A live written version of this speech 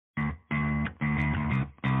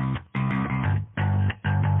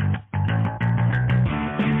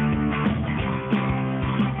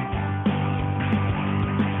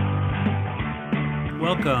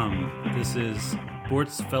Welcome. This is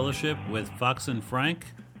Sports Fellowship with Fox and Frank.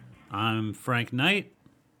 I'm Frank Knight.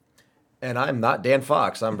 And I'm not Dan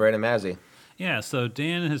Fox. I'm Brandon Mazzy. Yeah, so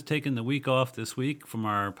Dan has taken the week off this week from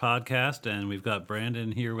our podcast, and we've got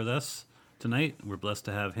Brandon here with us tonight. We're blessed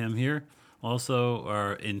to have him here. Also,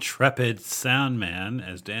 our intrepid sound man,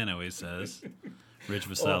 as Dan always says, Rich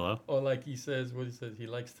Vasello. Or like he says, he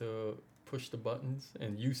likes to push the buttons,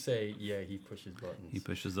 and you say, yeah, he pushes buttons. He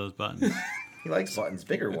pushes those buttons. He likes buttons,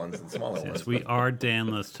 bigger ones than smaller ones. Yes, we are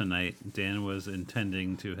Danless tonight. Dan was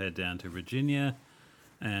intending to head down to Virginia,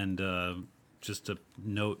 and just to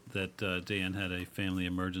note that Dan had a family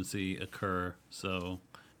emergency occur, so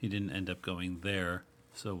he didn't end up going there.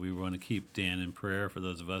 So we want to keep Dan in prayer for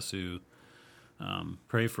those of us who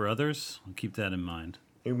pray for others. Keep that in mind.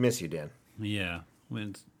 We miss you, Dan. Yeah.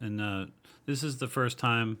 And this is the first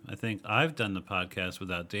time I think I've done the podcast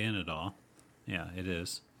without Dan at all. Yeah, it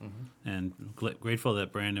is. Mm-hmm. And grateful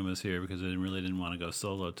that Brandon was here because I really didn't want to go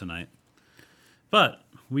solo tonight. But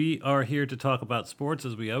we are here to talk about sports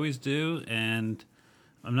as we always do, and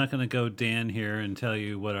I'm not going to go Dan here and tell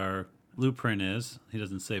you what our blueprint is. He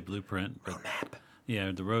doesn't say blueprint. Roadmap.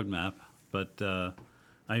 Yeah, the roadmap. But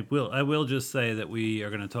I will just say that we are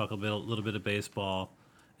going to talk a little bit of baseball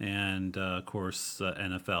and, of course,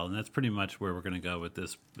 NFL. And that's pretty much where we're going to go with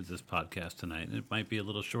this podcast tonight. It might be a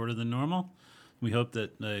little shorter than normal. We hope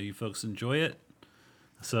that you folks enjoy it.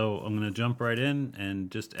 So I'm going to jump right in and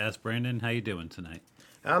just ask Brandon, how you doing tonight?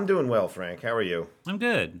 I'm doing well, Frank. How are you? I'm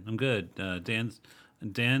good. Dan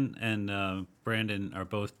and Brandon are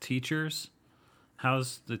both teachers.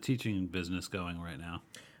 How's the teaching business going right now?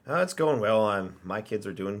 It's going well. My kids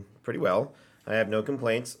are doing pretty well. I have no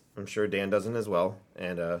complaints. I'm sure Dan doesn't as well.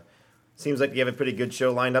 And seems like you have a pretty good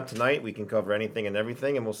show lined up tonight. We can cover anything and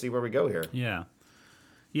everything, and we'll see where we go here.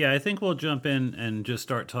 Yeah, I think we'll jump in and just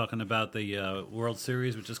start talking about the World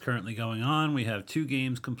Series, which is currently going on. We have 2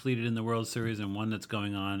 games completed in the World Series and one that's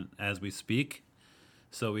going on as we speak.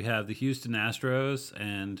 So we have the Houston Astros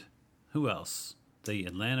and who else? The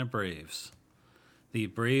Atlanta Braves. The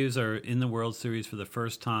Braves are in the World Series for the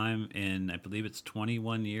first time in, I believe it's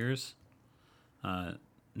 21 years.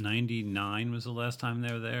 99 was the last time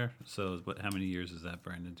they were there. So how many years is that,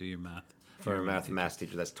 Brandon? Do your math. For a math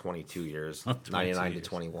teacher, that's 22 years. 99 to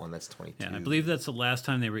 21, that's 22. Yeah, I believe that's the last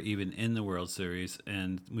time they were even in the World Series.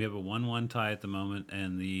 And we have a 1-1 tie at the moment,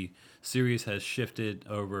 and the series has shifted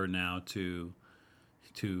over now to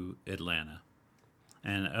Atlanta.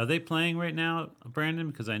 And are they playing right now, Brandon?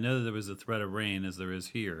 Because I know that there was a threat of rain, as there is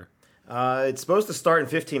here. It's supposed to start in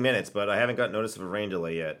 15 minutes, but I haven't got notice of a rain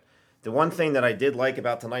delay yet. The one thing that I did like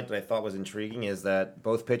about tonight that I thought was intriguing is that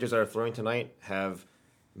both pitchers that are throwing tonight have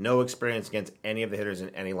no experience against any of the hitters in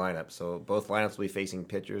any lineup. So both lineups will be facing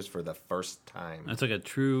pitchers for the first time. It's like a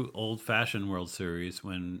true old-fashioned World Series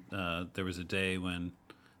when there was a day when,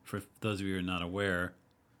 for those of you who are not aware,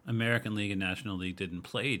 American League and National League didn't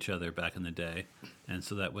play each other back in the day. And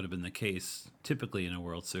so that would have been the case typically in a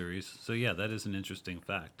World Series. So, yeah, that is an interesting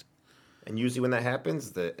fact. And usually when that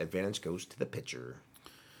happens, the advantage goes to the pitcher.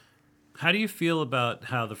 How do you feel about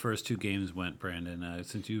how the first 2 games went, Brandon?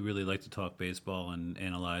 Since you really like to talk baseball and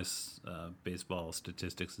analyze baseball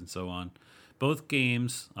statistics and so on, both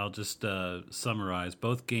games, I'll just summarize,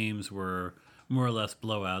 both games were more or less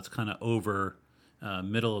blowouts, kind of over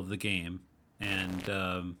middle of the game.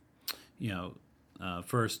 And,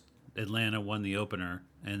 first Atlanta won the opener,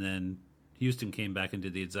 and then Houston came back and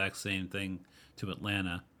did the exact same thing to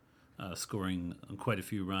Atlanta, scoring quite a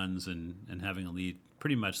few runs and having a lead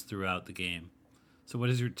pretty much throughout the game. So what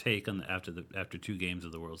is your take on after 2 games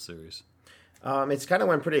of the World Series? It's kind of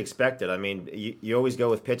went pretty expected. I mean, you always go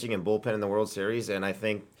with pitching and bullpen in the World Series, and I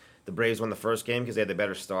think the Braves won the first game because they had the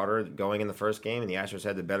better starter going in the first game, and the Astros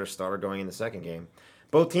had the better starter going in the second game.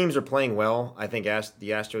 Both teams are playing well. I think the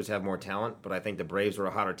Astros have more talent, but I think the Braves were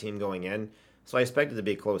a hotter team going in. So I expect it to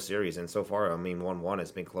be a close series, and so far, 1-1. It's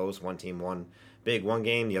been close. One team won big one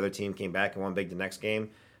game, the other team came back and won big the next game.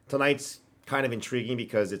 Tonight's kind of intriguing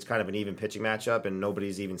because it's kind of an even pitching matchup, and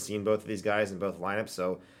nobody's even seen both of these guys in both lineups.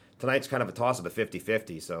 So tonight's kind of a toss-up at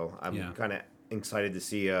 50-50. So I'm kind of excited to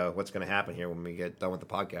see what's going to happen here when we get done with the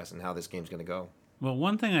podcast and how this game's going to go. Well,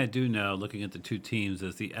 one thing I do know, looking at the 2 teams,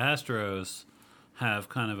 is the Astros have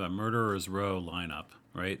kind of a murderer's row lineup,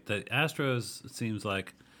 right? The Astros, it seems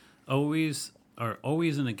like, are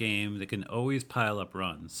always in a game that can always pile up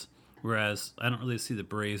runs, whereas I don't really see the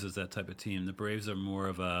Braves as that type of team. The Braves are more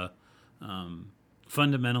of a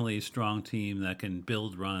fundamentally strong team that can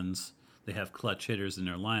build runs. They have clutch hitters in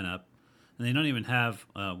their lineup, and they don't even have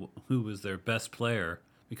who was their best player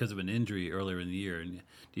because of an injury earlier in the year. And do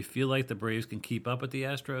you feel like the Braves can keep up with the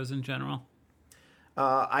Astros in general?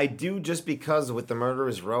 I do, just because with the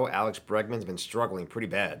Murderers Row, Alex Bregman's been struggling pretty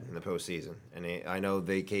bad in the postseason, and I know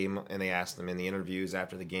they came and they asked him in the interviews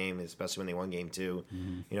after the game, especially when they won Game 2,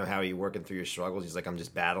 how are you working through your struggles? He's like, I'm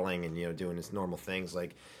just battling and doing his normal things,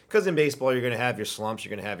 like because in baseball you're going to have your slumps, you're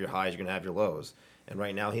going to have your highs, you're going to have your lows, and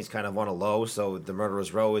right now he's kind of on a low, so the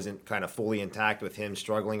Murderers Row isn't kind of fully intact with him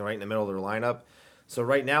struggling right in the middle of their lineup. So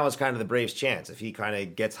right now is kind of the Braves' chance. If he kind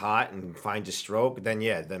of gets hot and finds a stroke, then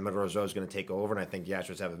Murderers Row is going to take over, and I think the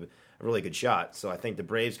Astros have a really good shot. So I think the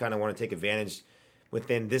Braves kind of want to take advantage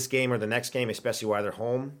within this game or the next game, especially while they're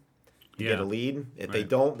home, to get a lead. If they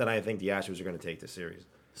don't, then I think the Astros are going to take the series.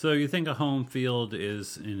 So you think a home field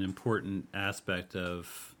is an important aspect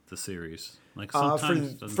of the series? Like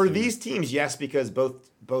sometimes for these teams, yes, because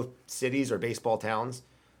both cities are baseball towns.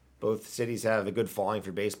 Both cities have a good following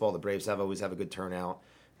for baseball. The Braves always have a good turnout.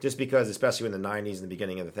 Just because, especially in the 90s and the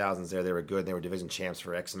beginning of the thousands they were good. They were division champs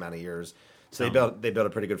for X amount of years. So they built a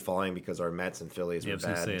pretty good following because our Mets and Phillies were bad.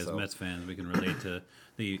 I was going to say, as Mets fans, we can relate to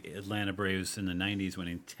the Atlanta Braves in the 90s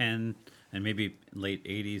winning 10, and maybe late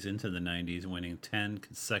 80s into the 90s winning 10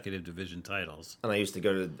 consecutive division titles. And I used to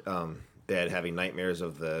go to bed having nightmares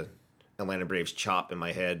of the Atlanta Braves chop in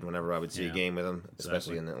my head whenever I would see a game with them,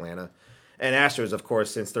 especially in Atlanta. And Astros, of course,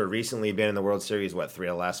 since they're recently been in the World Series, 3 of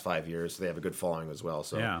the last 5 years, so they have a good following as well.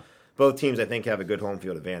 So both teams, I think, have a good home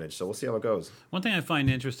field advantage. So we'll see how it goes. One thing I find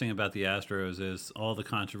interesting about the Astros is all the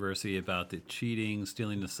controversy about the cheating,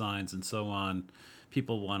 stealing the signs, and so on.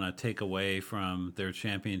 People want to take away from their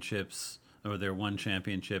championships or their one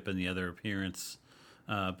championship and the other appearance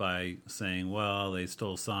by saying, well, they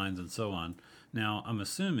stole signs and so on. Now, I'm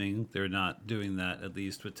assuming they're not doing that, at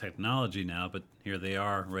least with technology now, but here they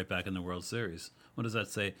are right back in the World Series. What does that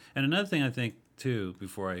say? And another thing I think, too,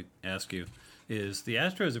 before I ask you, is the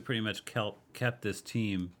Astros have pretty much kept this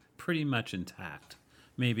team pretty much intact,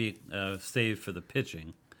 maybe save for the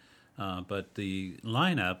pitching. But the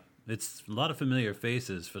lineup, it's a lot of familiar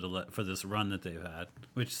faces for this run that they've had,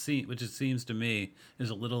 which it seems to me is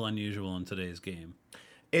a little unusual in today's game.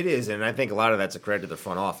 It is, and I think a lot of that's a credit to the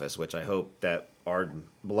front office, which I hope that our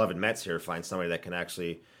beloved Mets here find somebody that can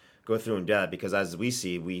actually go through and do that, because as we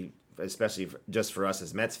see, especially just for us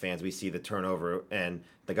as Mets fans, we see the turnover, and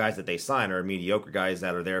the guys that they sign are mediocre guys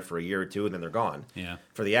that are there for a year or two and then they're gone. Yeah.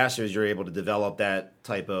 For the Astros, you're able to develop that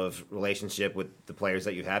type of relationship with the players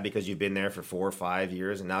that you have because you've been there for 4 or 5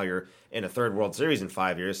 years, and now you're in a third World Series in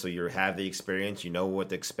 5 years, so you have the experience, you know what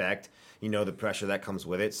to expect, you know the pressure that comes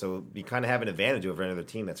with it, so you kind of have an advantage over another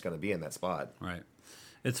team that's going to be in that spot. Right.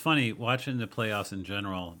 It's funny, watching the playoffs in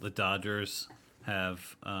general, the Dodgers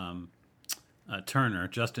have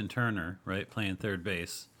Justin Turner, right, playing third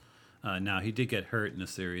base. Now, he did get hurt in the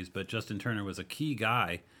series, but Justin Turner was a key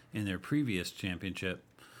guy in their previous championship.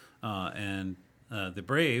 And the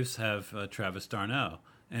Braves have Travis d'Arnaud.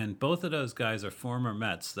 And both of those guys are former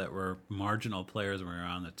Mets that were marginal players when we were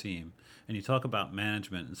on the team. And you talk about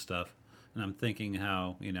management and stuff, and I'm thinking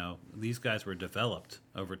how, these guys were developed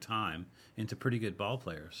over time into pretty good ball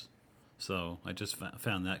players. So I just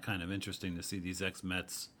found that kind of interesting to see these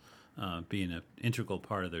ex-Mets being an integral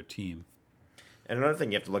part of their team. And another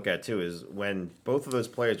thing you have to look at, too, is when both of those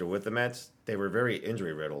players are with the Mets, they were very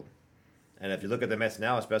injury-riddled. And if you look at the Mets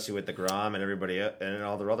now, especially with DeGrom and everybody and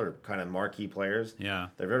all their other kind of marquee players, they're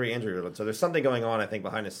very injury-riddled. So there's something going on, I think,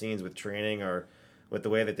 behind the scenes with training or with the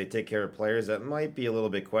way that they take care of players that might be a little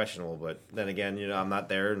bit questionable. But then again, I'm not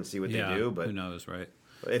there and see what they do. But who knows, right?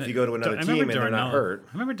 If you go to another team and they're not hurt.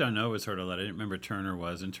 I remember d'Arnaud was hurt a lot. I didn't remember Turner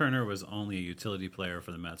was. And Turner was only a utility player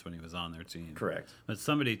for the Mets when he was on their team. Correct. But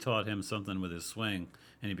somebody taught him something with his swing,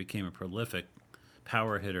 and he became a prolific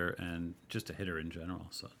power hitter and just a hitter in general.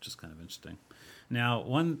 So just kind of interesting. Now,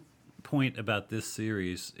 one point about this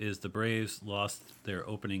series is the Braves lost their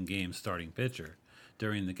opening game starting pitcher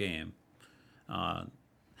during the game.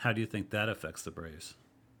 How do you think that affects the Braves?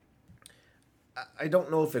 I don't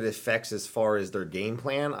know if it affects as far as their game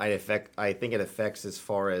plan. I think it affects as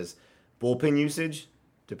far as bullpen usage,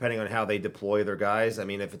 depending on how they deploy their guys. I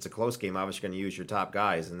mean, if it's a close game, obviously you're going to use your top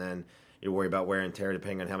guys, and then you worry about wear and tear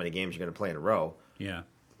depending on how many games you're going to play in a row. Yeah.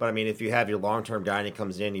 But, I mean, if you have your long-term guy and he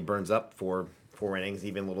comes in, he burns up four innings,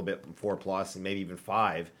 even a little bit 4+, and maybe even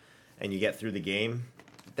 5, and you get through the game,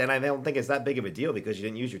 then I don't think it's that big of a deal because you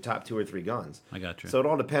didn't use your top 2 or 3 guns. I got you. So it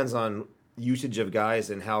all depends on usage of guys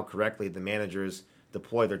and how correctly the managers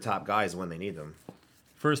deploy their top guys when they need them.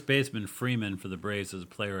 First baseman Freeman for the Braves is a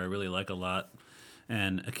player I really like a lot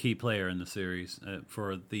and a key player in the series.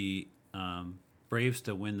 For the Braves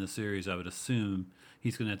to win the series, I would assume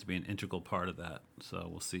he's going to have to be an integral part of that. So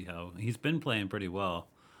we'll see how he's been playing pretty well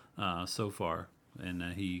so far, and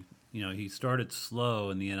he started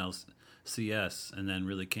slow in the CS and then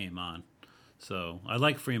really came on. So I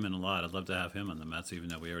like Freeman a lot. I'd love to have him on the Mets, even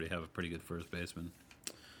though we already have a pretty good first baseman.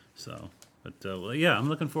 So, but well, yeah, I'm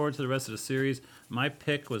looking forward to the rest of the series. My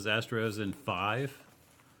pick was Astros in 5.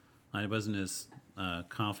 I wasn't as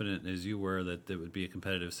confident as you were that it would be a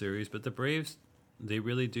competitive series, but the Braves, they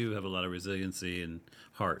really do have a lot of resiliency and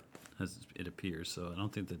heart, as it appears. So I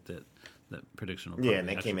don't think that prediction will probably and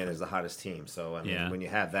they came in as the hottest team. So, I mean, when you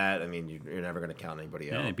have that, I mean, you're never going to count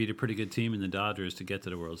anybody out. Yeah, they beat a pretty good team in the Dodgers to get to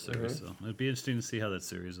the World Series. So it'd be interesting to see how that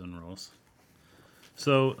series unrolls.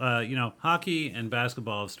 So, hockey and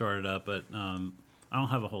basketball have started up, but I don't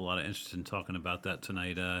have a whole lot of interest in talking about that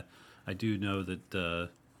tonight. I do know that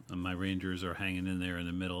my Rangers are hanging in there in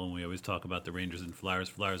the middle, and we always talk about the Rangers and Flyers.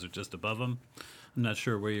 Flyers are just above them. I'm not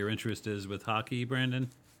sure where your interest is with hockey, Brandon.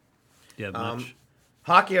 Do you have much?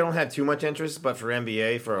 Hockey, I don't have too much interest, but for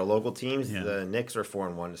NBA, for our local teams, the Knicks are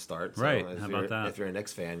 4-1 to start. So right. How about that? If you're a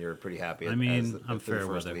Knicks fan, you're pretty happy. I mean, I'm fair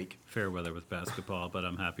weather with basketball, but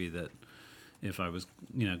I'm happy that if I was,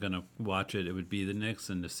 going to watch it, it would be the Knicks,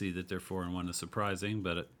 and to see that they're 4-1 is surprising.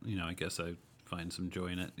 But I guess I find some joy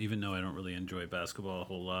in it, even though I don't really enjoy basketball a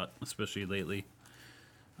whole lot, especially lately.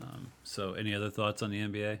 So, any other thoughts on the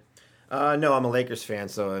NBA? No, I'm a Lakers fan,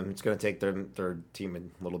 so it's going to take their team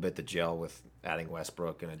a little bit to gel with adding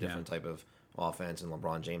Westbrook and a different type of offense and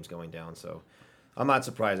LeBron James going down. So I'm not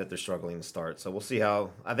surprised that they're struggling to start. So we'll see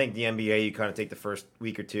how. I think the NBA, you kind of take the first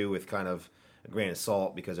week or two with kind of a grain of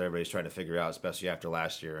salt because everybody's trying to figure out, especially after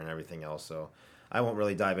last year and everything else. So I won't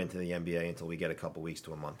really dive into the NBA until we get a couple weeks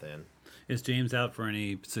to a month in. Is James out for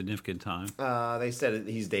any significant time? They said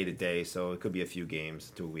he's day to day, so it could be a few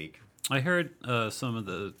games to a week. I heard some of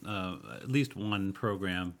the, at least one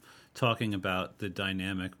program talking about the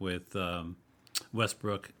dynamic with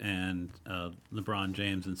Westbrook and LeBron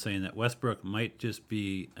James, and saying that Westbrook might just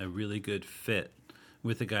be a really good fit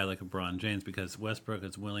with a guy like LeBron James because Westbrook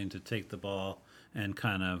is willing to take the ball and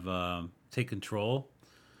kind of take control,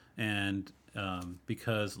 and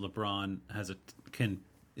because LeBron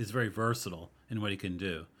is very versatile in what he can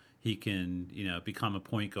do. He can become a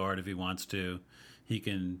point guard if he wants to. He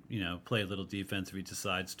can, play a little defense if he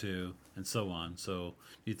decides to, and so on. So,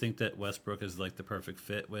 do you think that Westbrook is like the perfect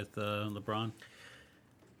fit with LeBron?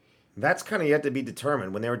 That's kind of yet to be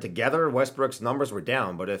determined. When they were together, Westbrook's numbers were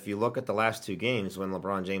down. But if you look at the last 2 games when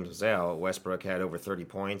LeBron James was out, Westbrook had over 30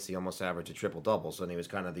 points. He almost averaged a triple-double. So then he was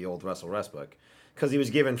kind of the old Russell Westbrook because he was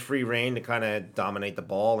given free reign to kind of dominate the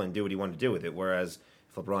ball and do what he wanted to do with it. Whereas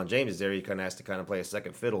if LeBron James is there, he kind of has to kind of play a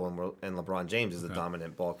second fiddle, and LeBron James is the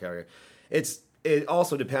dominant ball carrier. It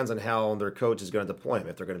also depends on how their coach is going to deploy him.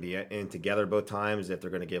 If they're going to be in together both times, if they're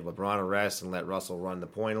going to give LeBron a rest and let Russell run the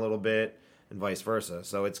point a little bit, and vice versa.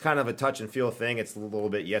 So it's kind of a touch and feel thing. It's a little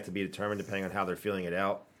bit yet to be determined depending on how they're feeling it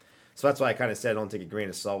out. So that's why I kind of said don't take a grain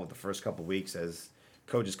of salt with the first couple of weeks as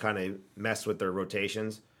coaches kind of mess with their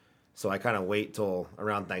rotations. So I kind of wait till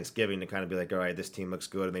around Thanksgiving to kind of be like, all right, this team looks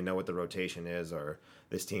good and they know what the rotation is, or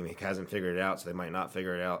this team hasn't figured it out, so they might not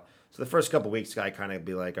figure it out. So the first couple of weeks, I kind of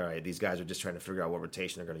be like, all right, these guys are just trying to figure out what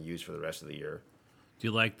rotation they're going to use for the rest of the year. Do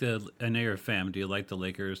you like I know you're a fan, do you like the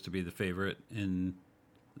Lakers to be the favorite in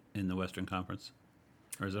the Western Conference?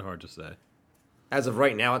 Or is it hard to say? As of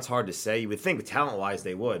right now, it's hard to say. You would think talent-wise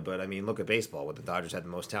they would, but I mean, look at baseball. What the Dodgers had the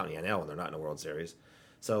most talent in the NL, and they're not in the World Series.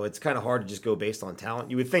 So it's kind of hard to just go based on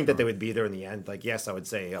talent. You would think that they would be there in the end. Like, yes, I would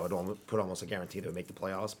say I would put almost a guarantee they would make the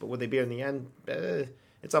playoffs, but would they be in the end?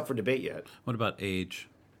 It's up for debate yet. What about age?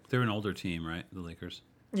 They're an older team, right? The Lakers.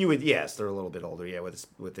 Yes, they're a little bit older. Yeah, with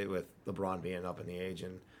LeBron being up in the age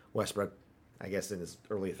and Westbrook, I guess in his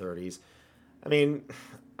early 30s. I mean,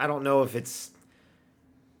 I don't know if it's.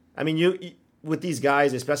 I mean, you with these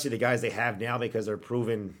guys, especially the guys they have now, because they're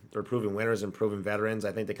proven winners and proven veterans.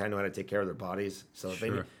 I think they kind of know how to take care of their bodies. So if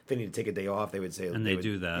they need to take a day off, they would say, and they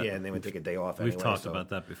do that. Yeah, and they would take a day off. We've talked about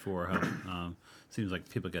that before. How seems like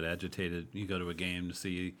people get agitated. You go to a game to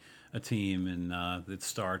see a team, and the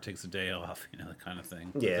star takes a day off. That kind of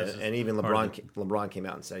thing. Yeah, and even LeBron came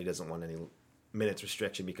out and said he doesn't want any minutes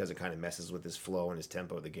restriction because it kind of messes with his flow and his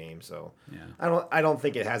tempo of the game. So yeah. I don't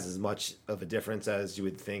think it has as much of a difference as you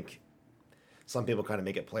would think. Some people kind of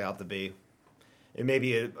make it play out to be. It may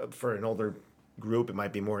be for an older group, it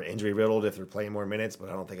might be more injury riddled if they're playing more minutes, but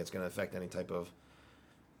I don't think it's going to affect any type of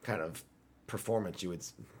kind of performance you would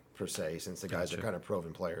per se, since the guys are kind of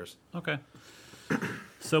proven players. Okay.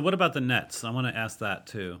 So what about the Nets? I want to ask that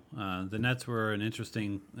too. The Nets were an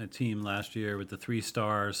interesting team last year with the 3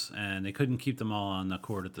 stars, and they couldn't keep them all on the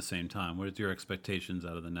court at the same time. What are your expectations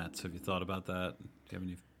out of the Nets? Have you thought about that? Do you have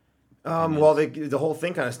any Well, the whole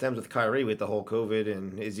thing kind of stems with Kyrie with the whole COVID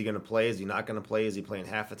and is he going to play? Is he not going to play? Is he playing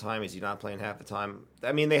half the time? Is he not playing half the time?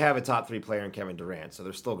 I mean, they have a top 3 player in Kevin Durant, so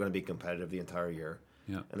they're still going to be competitive the entire year.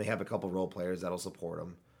 Yeah. And they have a couple role players that'll support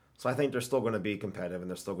them. So I think they're still going to be competitive and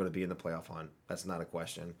they're still going to be in the playoff hunt. That's not a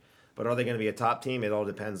question. But are they going to be a top team? It all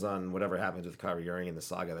depends on whatever happens with Kyrie Irving and the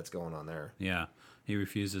saga that's going on there. Yeah, he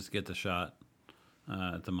refuses to get the shot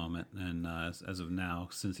at the moment, and as of now,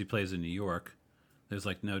 since he plays in New York, there's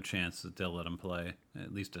like no chance that they'll let him play,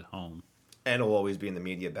 at least at home. And he'll always be in the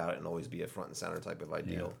media about it and always be a front and center type of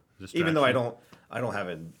ideal. Yeah. Even though I don't have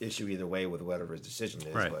an issue either way with whatever his decision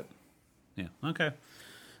is. Right. But yeah.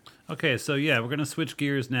 Okay, so yeah, we're going to switch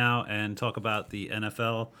gears now and talk about the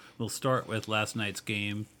NFL. We'll start with last night's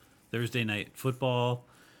game. Thursday night football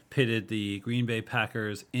pitted the Green Bay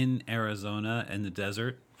Packers in Arizona in the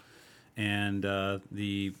desert. And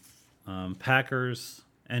the Packers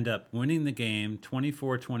end up winning the game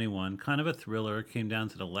 24-21. Kind of a thriller. Came down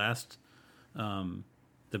to the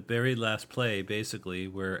very last play, basically,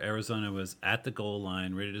 where Arizona was at the goal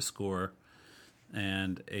line, ready to score.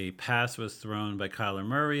 And a pass was thrown by Kyler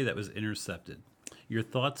Murray that was intercepted. Your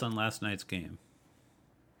thoughts on last night's game?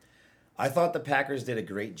 I thought the Packers did a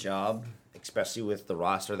great job, especially with the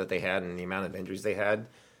roster that they had and the amount of injuries they had,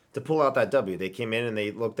 to pull out that W. They came in and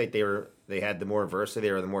they looked like they had the more adversity,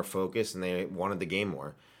 they were the more focused, and they wanted the game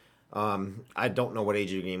more. I don't know what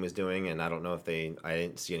AJ Green was doing, and I don't know if I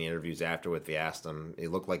didn't see any interviews after if they asked him. It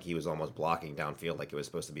looked like he was almost blocking downfield, like it was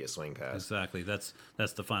supposed to be a swing pass. Exactly. That's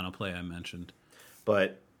the final play I mentioned.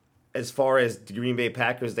 But as far as the Green Bay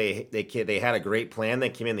Packers, they had a great plan. They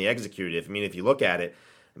came in, they executed it. I mean, if you look at it,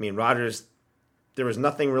 I mean, Rodgers, there was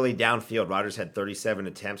nothing really downfield. Rodgers had 37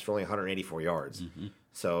 attempts for only 184 yards. Mm-hmm.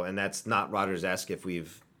 So, and that's not Rodgers-esque if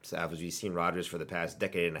we've seen Rodgers for the past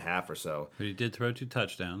decade and a half or so. But he did throw 2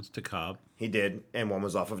 touchdowns to Cobb. He did, and one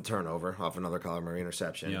was off of a turnover, off another Kyler Murray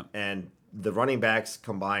interception. Yep. And the running backs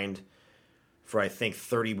combined for, I think,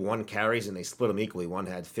 31 carries, and they split them equally. One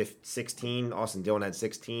had 16, Austin Dillon had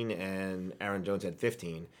 16, and Aaron Jones had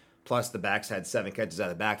 15. Plus, the backs had 7 catches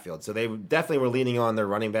out of the backfield. So they definitely were leaning on their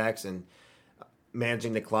running backs and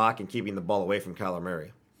managing the clock and keeping the ball away from Kyler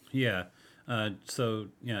Murray. Yeah.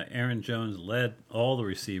 Aaron Jones led all the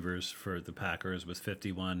receivers for the Packers with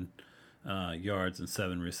 51 yards and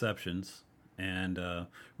 7 receptions. And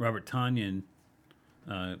Robert Tonyan,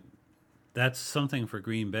 that's something for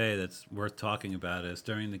Green Bay that's worth talking about is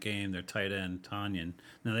during the game, their tight end, Tonyan.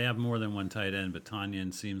 Now, they have more than one tight end, but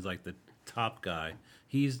Tonyan seems like the top guy.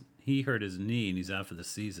 He hurt his knee, and he's out for the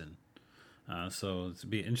season. So it'll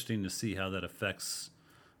be interesting to see how that affects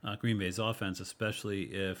Green Bay's offense, especially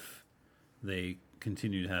if they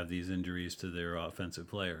continue to have these injuries to their offensive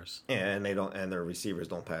players. And their receivers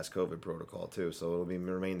don't pass COVID protocol too. So it'll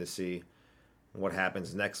remain to see what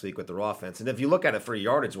happens next week with their offense. And if you look at it for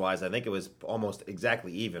yardage wise, I think it was almost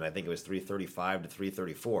exactly even. I think it was 335 to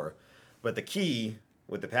 334. But the key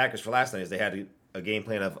with the Packers for last night is they had a game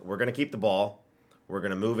plan of we're going to keep the ball, we're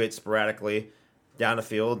going to move it sporadically down the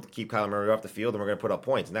field, keep Kyler Murray off the field, and we're going to put up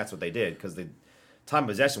points. And that's what they did because the time of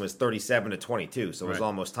possession was 37 to 22, so it was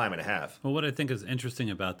almost time and a half. Well, what I think is interesting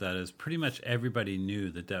about that is pretty much everybody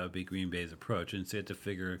knew that would be Green Bay's approach, and so you had to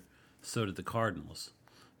figure so did the Cardinals.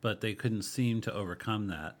 But they couldn't seem to overcome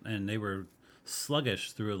that, and they were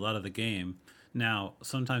sluggish through a lot of the game. Now,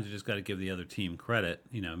 sometimes you just got to give the other team credit.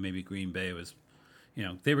 Maybe Green Bay was,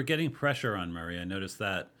 they were getting pressure on Murray. I noticed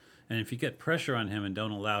that. And if you get pressure on him and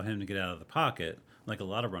don't allow him to get out of the pocket, like a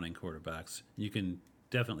lot of running quarterbacks, you can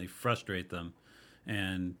definitely frustrate them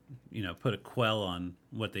and put a quell on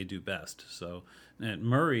what they do best. So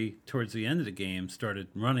Murray, towards the end of the game, started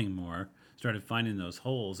running more, started finding those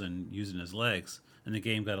holes and using his legs, and the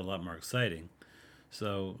game got a lot more exciting.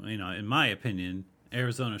 So, in my opinion,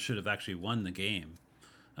 Arizona should have actually won the game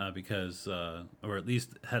because, or at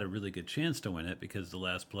least had a really good chance to win it because the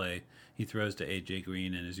last play he throws to A.J.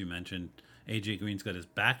 Green, and as you mentioned, A.J. Green's got his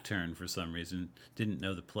back turned for some reason, didn't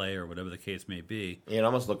know the play or whatever the case may be. Yeah, it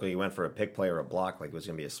almost looked like he went for a pick play or a block, like it was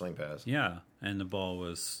going to be a swing pass. Yeah, and the ball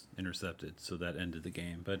was intercepted, so that ended the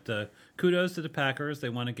game. But kudos to the Packers. They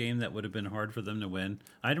won a game that would have been hard for them to win.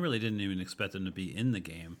 I really didn't even expect them to be in the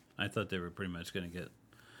game. I thought they were pretty much going to get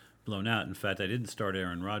blown out. In fact, I didn't start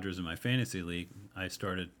Aaron Rodgers in my fantasy league.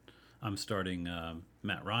 I'm starting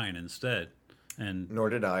Matt Ryan instead. And nor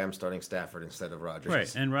did I. I'm starting Stafford instead of Rodgers.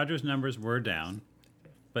 Right, and Rodgers' numbers were down,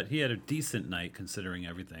 but he had a decent night considering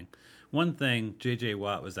everything. One thing, J.J.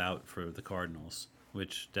 Watt was out for the Cardinals,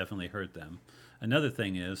 which definitely hurt them. Another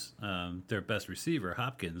thing is their best receiver,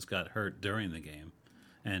 Hopkins, got hurt during the game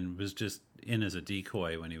and was just in as a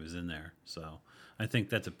decoy when he was in there. So I think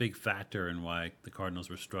that's a big factor in why the Cardinals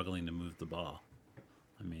were struggling to move the ball.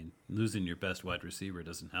 I mean, losing your best wide receiver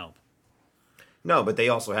doesn't help. No, but they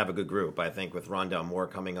also have a good group. I think with Rondell Moore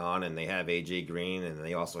coming on, and they have A.J. Green, and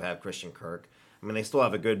they also have Christian Kirk. I mean, they still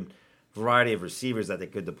have a good variety of receivers that they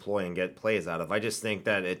could deploy and get plays out of. I just think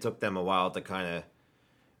that it took them a while to kind of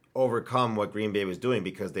overcome what Green Bay was doing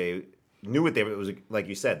because they knew what it was. Like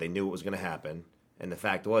you said, they knew what was going to happen, and the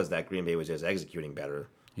fact was that Green Bay was just executing better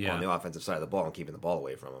on the offensive side of the ball and keeping the ball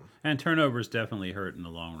away from them. And turnovers definitely hurt in the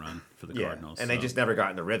long run for the Cardinals. And they just never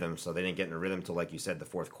got in a rhythm, so they didn't get in a rhythm until, like you said, the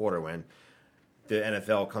fourth quarter when the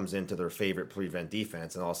NFL comes into their favorite prevent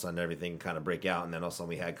defense, and all of a sudden everything kind of break out, and then all of a sudden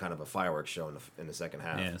we had kind of a fireworks show in the second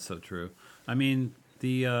half. Yeah, so true. I mean,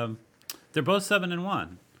 they're both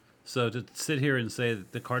 7-1. So to sit here and say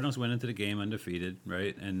that the Cardinals went into the game undefeated,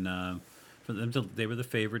 right? And for them, they were the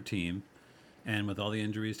favored team, and with all the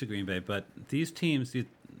injuries to Green Bay. But these teams, it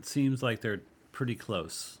seems like they're pretty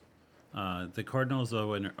close. The Cardinals,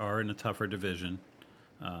 though, are in a tougher division.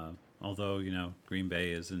 Although, Green Bay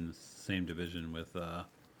is in the same division with,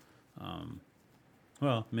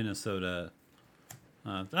 Minnesota.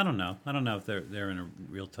 I don't know. I don't know if they're in a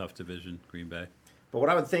real tough division, Green Bay. But what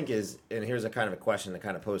I would think is, and here's a kind of a question to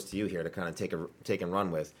kind of pose to you here to kind of take and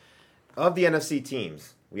run with. Of the NFC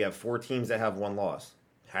teams, we have 4 teams that have 1 loss.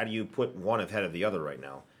 How do you put one ahead of the other right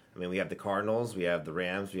now? I mean, we have the Cardinals, we have the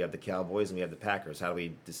Rams, we have the Cowboys, and we have the Packers. How do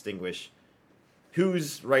we distinguish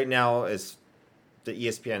who's right now, as the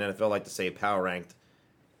ESPN NFL like to say, power ranked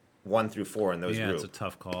 1 through 4 in those groups? Yeah, it's a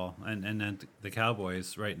tough call. And then the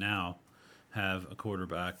Cowboys right now have a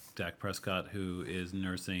quarterback, Dak Prescott, who is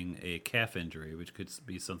nursing a calf injury, which could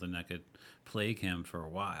be something that could plague him for a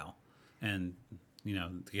while. And,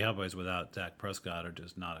 the Cowboys without Dak Prescott are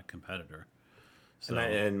just not a competitor. So,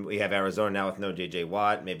 and we have Arizona now with no J.J.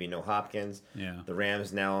 Watt, maybe no Hopkins. Yeah. The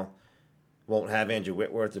Rams now won't have Andrew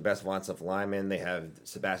Whitworth, their best offensive lineman. They have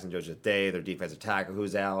Sebastian Joseph-Day, their defensive tackle,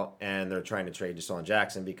 who's out, and they're trying to trade Deshaun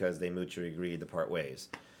Jackson because they mutually agreed to part ways.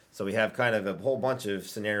 So we have kind of a whole bunch of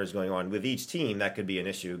scenarios going on with each team that could be an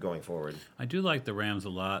issue going forward. I do like the Rams a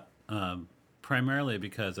lot, primarily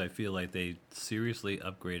because I feel like they seriously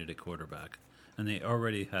upgraded at quarterback, and they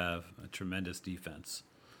already have a tremendous defense.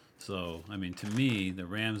 So, I mean, to me, the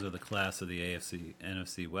Rams are the class of the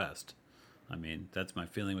NFC West. I mean, that's my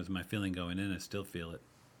feeling. Was my feeling going in. I still feel it.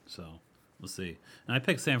 So, we'll see. And I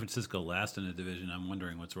picked San Francisco last in the division. I'm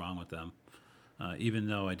wondering what's wrong with them. Even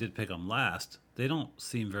though I did pick them last, they don't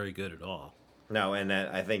seem very good at all. No, and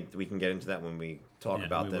I think we can get into that when we talk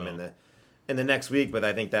about them in the next week. But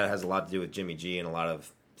I think that has a lot to do with Jimmy G and a lot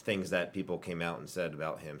of things that people came out and said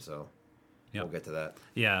about him. So we'll get to that.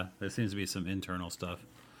 Yeah, there seems to be some internal stuff.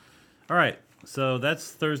 All right, so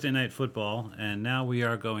that's Thursday Night Football, and now we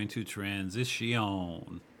are going to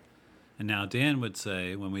transition. And now Dan would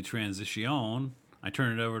say, when we transition, I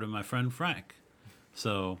turn it over to my friend Frank.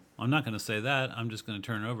 So I'm not going to say that. I'm just going to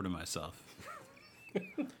turn it over to myself.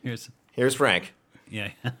 Here's Frank. Yeah,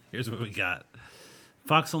 here's what we got.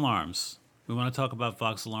 Fox Alarms. We want to talk about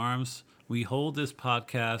Fox Alarms. We hold this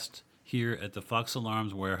podcast here at the Fox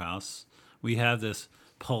Alarms warehouse. We have this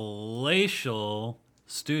palatial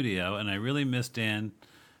studio, and I really miss Dan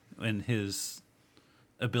and his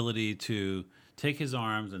ability to take his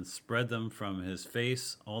arms and spread them from his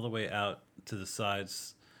face all the way out to the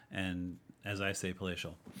sides, and as I say,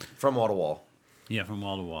 palatial. From wall to wall. Yeah, from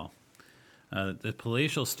wall to wall. The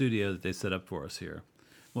palatial studio that they set up for us here.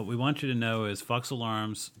 What we want you to know is Fox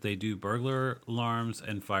Alarms, they do burglar alarms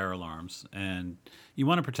and fire alarms, and you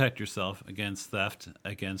want to protect yourself against theft,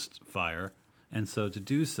 against fire, and so to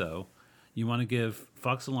do so, you want to give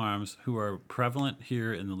Fox Alarms, who are prevalent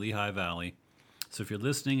here in the Lehigh Valley. So if you're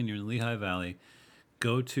listening and you're in the Lehigh Valley,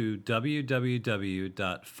 go to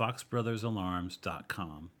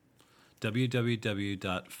www.foxbrothersalarms.com.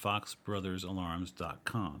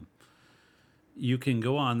 www.foxbrothersalarms.com. You can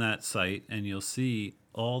go on that site and you'll see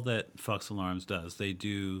all that Fox Alarms does. They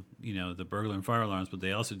do, the burglar and fire alarms, but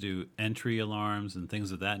they also do entry alarms and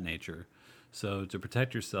things of that nature. So to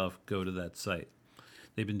protect yourself, go to that site.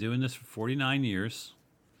 They've been doing this for 49 years.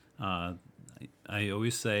 I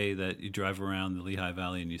always say that you drive around the Lehigh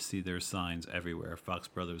Valley and you see their signs everywhere, Fox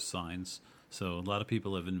Brothers signs. So a lot of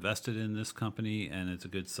people have invested in this company, and it's a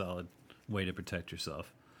good, solid way to protect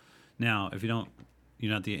yourself. Now, if you're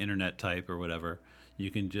not the internet type or whatever,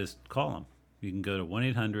 you can just call them. You can go to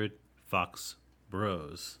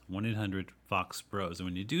 1-800-FOX-BROS, 1-800-FOX-BROS. And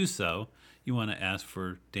when you do so, you want to ask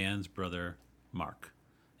for Dan's brother, Mark.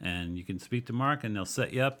 And you can speak to Mark, and they'll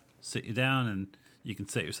set you up, sit you down, and you can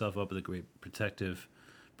set yourself up with a great protective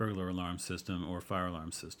burglar alarm system or fire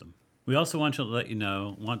alarm system. We also want to let you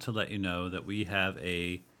know that we have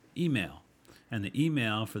a email. And the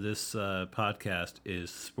email for this podcast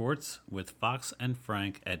is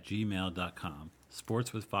sportswithfoxandfrank@gmail.com.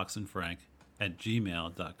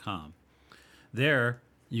 sportswithfoxandfrank@gmail.com. There,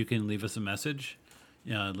 you can leave us a message.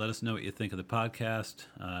 Let us know what you think of the podcast.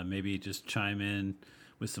 Maybe just chime in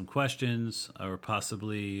with some questions or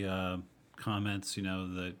possibly comments,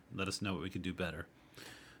 that let us know what we could do better.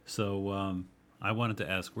 So I wanted to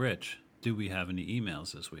ask Rich, do we have any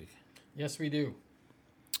emails this week? Yes, we do.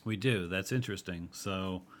 We do. That's interesting.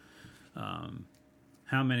 So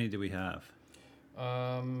how many do we have?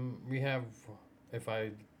 We have, if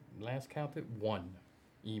I last counted, 1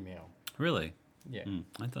 email. Really? Yeah.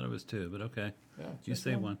 I thought it was 2, but okay. Yeah, You just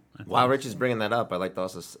say one. 1. I While thought- Rich is bringing that up, I'd like to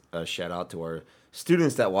also shout out to our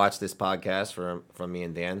students that watch this podcast from me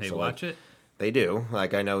and Dan. They So, watch it? They do.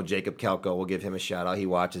 Like, I know Jacob Kelko will give him a shout out. He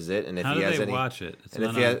watches it, and if How he do has they any, watch it? It's and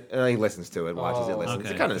if not he, on- has, he listens to it, watches it, Oh, listens.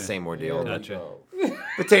 okay, It's kind of okay. the same ordeal. Here we Gotcha. go.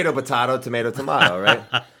 Potato, potato, tomato, tomato, right?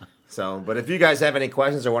 So, but if you guys have any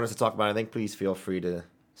questions or want us to talk about anything, please feel free to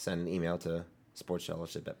send an email to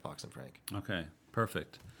sportsfellowship@Fox and Frank. Okay,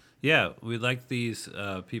 perfect. Yeah, we like these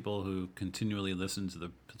people who continually listen to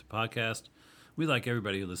the podcast. We like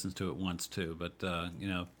everybody who listens to it once too, but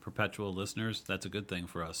perpetual listeners, that's a good thing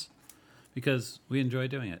for us because we enjoy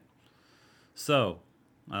doing it. So,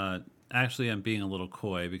 actually, I'm being a little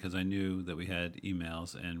coy because I knew that we had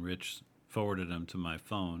emails and Rich forwarded them to my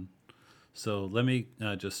phone. So let me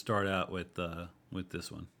just start out with this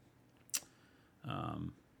one.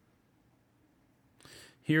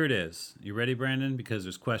 Here it is. You ready, Brandon? Because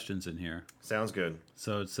there's questions in here. Sounds good.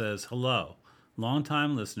 So it says, hello,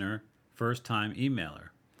 long-time listener, first-time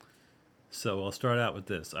emailer. So I'll start out with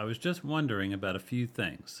this. I was just wondering about a few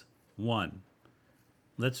things. 1,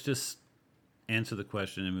 let's just answer the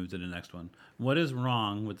question and move to the next one. What is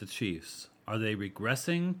wrong with the Chiefs? Are they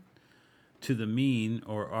regressing to the mean,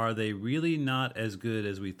 or are they really not as good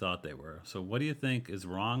as we thought they were? So what do you think is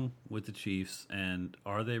wrong with the Chiefs, and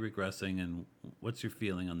are they regressing, and what's your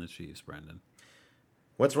feeling on the Chiefs, Brandon?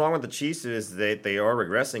 What's wrong with the Chiefs is that they are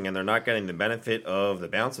regressing and they're not getting the benefit of the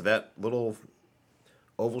bounce of that little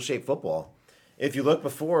oval-shaped football. If you look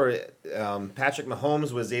before, Patrick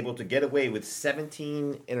Mahomes was able to get away with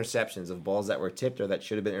 17 interceptions of balls that were tipped or that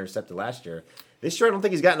should have been intercepted last year. This year, I don't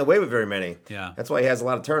think he's gotten away with very many. Yeah. That's why he has a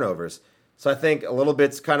lot of turnovers. So I think a little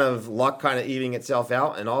bit's kind of luck kind of evening itself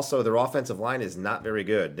out, and also their offensive line is not very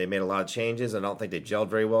good. They made a lot of changes, and I don't think they gelled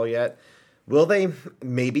very well yet. Will they?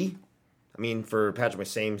 Maybe. I mean, for Patrick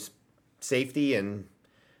Mahomes' safety and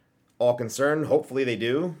all concerned, hopefully they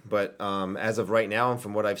do. But as of right now, and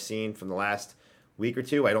from what I've seen from the last week or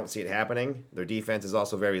two, I don't see it happening. Their defense is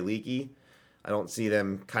also very leaky. I don't see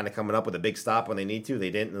them kind of coming up with a big stop when they need to. They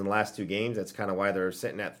didn't in the last 2 games. That's kind of why they're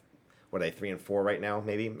sitting at, what are they, 3-4 right now,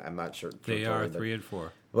 maybe? I'm not sure. They are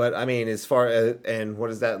 3-4. But, I mean, as far as, and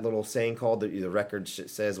what is that little saying called? The record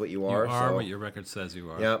says what you are. You are so, what your record says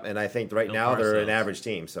you are. Yep, and I think right Help now they're ourselves. an average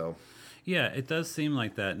team, so. Yeah, it does seem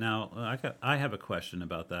like that. Now, I have a question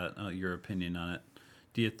about that, your opinion on it.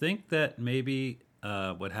 Do you think that maybe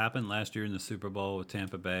what happened last year in the Super Bowl with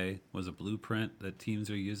Tampa Bay was a blueprint that teams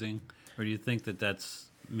are using? Or do you think that that's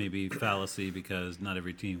maybe fallacy because not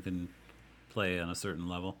every team can play on a certain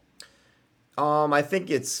level? I think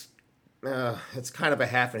it's kind of a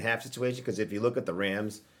half and half situation because if you look at the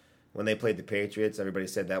Rams when they played the Patriots, everybody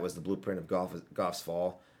said that was the blueprint of Goff's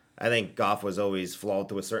fall. I think Goff was always flawed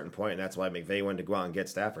to a certain point, and that's why McVay wanted to go out and get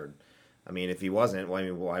Stafford. I mean, if he wasn't,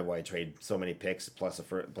 why trade so many picks plus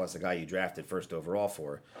a guy you drafted first overall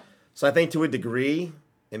for? So I think to a degree,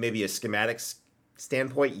 and maybe a schematic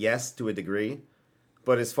standpoint, yes, to a degree.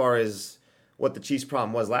 But as far as what the Chiefs'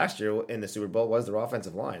 problem was last year in the Super Bowl was their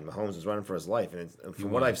offensive line. Mahomes was running for his life, and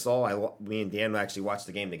from what I saw, me and Dan actually watched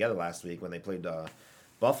the game together last week when they played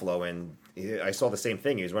Buffalo, and I saw the same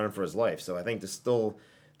thing. He was running for his life. So I think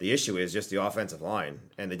the issue is just the offensive line,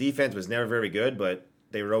 and the defense was never very good, but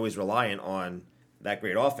they were always reliant on that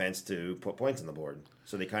great offense to put points on the board.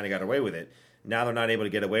 So they kind of got away with it. Now they're not able to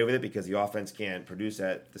get away with it because the offense can't produce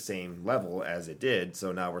at the same level as it did.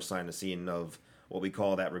 So now we're starting to see of what we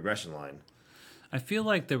call that regression line. I feel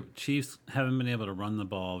like the Chiefs haven't been able to run the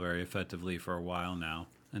ball very effectively for a while now.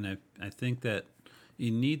 And I think that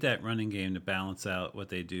you need that running game to balance out what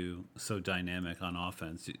they do so dynamic on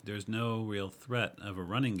offense. There's no real threat of a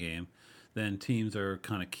running game. Then teams are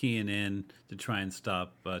kind of keying in to try and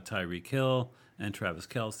stop Tyreek Hill and Travis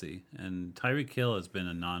Kelce. And Tyreek Hill has been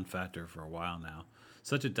a non-factor for a while now.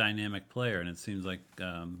 Such a dynamic player, and it seems like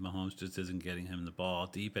Mahomes just isn't getting him the ball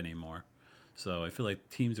deep anymore. So I feel like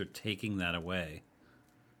teams are taking that away.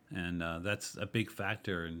 And that's a big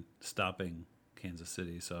factor in stopping Kansas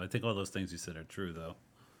City. So I think all those things you said are true, though.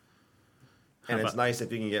 And it's nice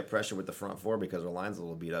if you can get pressure with the front four because our line's a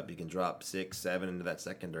little beat up. You can drop 6, 7 into that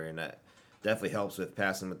secondary, and that definitely helps with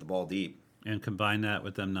passing with the ball deep. And combine that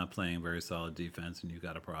with them not playing very solid defense, and you've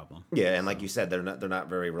got a problem. Yeah, and like you said, they're not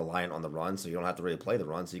very reliant on the run, so you don't have to really play the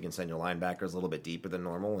run. So you can send your linebackers a little bit deeper than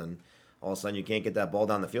normal, and all of a sudden you can't get that ball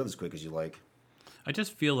down the field as quick as you like. I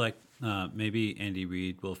just feel like maybe Andy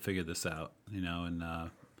Reid will figure this out,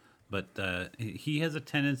 but he has a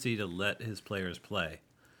tendency to let his players play.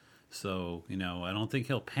 So, I don't think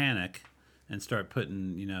he'll panic and start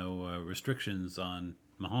putting, restrictions on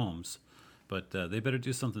Mahomes. But they better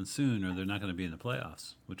do something soon or they're not going to be in the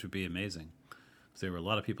playoffs, which would be amazing. Because they were a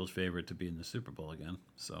lot of people's favorite to be in the Super Bowl again.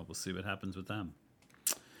 So we'll see what happens with them.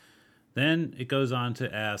 Then it goes on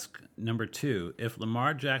to ask, number 2, if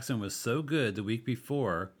Lamar Jackson was so good the week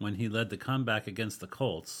before when he led the comeback against the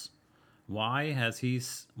Colts, why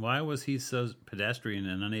was he so pedestrian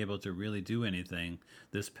and unable to really do anything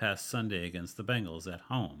this past Sunday against the Bengals at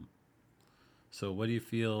home? So what do you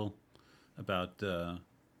feel about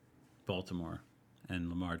Baltimore and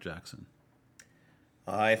Lamar Jackson?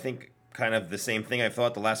 I think kind of the same thing I've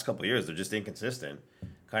thought the last couple of years. They're just inconsistent.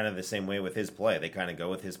 Kind of the same way with his play. They kind of go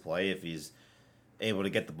with his play. If he's able to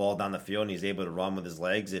get the ball down the field and he's able to run with his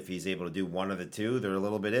legs, if he's able to do one of the two, they're a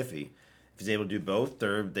little bit iffy. If he's able to do both,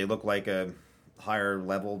 they look like a higher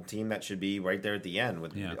level team that should be right there at the end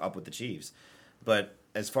up with the Chiefs. But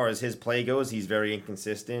as far as his play goes, he's very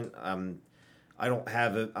inconsistent. I'm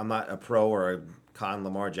not a pro or a con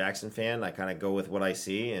Lamar Jackson fan. I kind of go with what I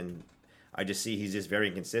see, and I just see he's just very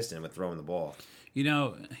inconsistent with throwing the ball.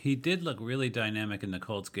 He did look really dynamic in the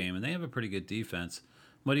Colts game, and they have a pretty good defense.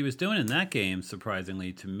 What he was doing in that game,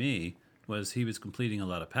 surprisingly to me, was he was completing a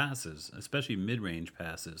lot of passes, especially mid-range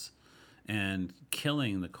passes, and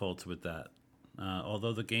killing the Colts with that.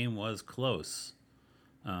 Although the game was close.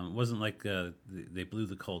 It wasn't like they blew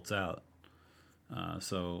the Colts out.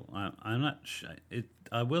 So I'm not sure.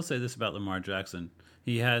 I will say this about Lamar Jackson.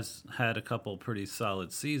 He has had a couple pretty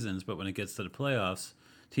solid seasons, but when it gets to the playoffs,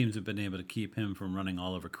 teams have been able to keep him from running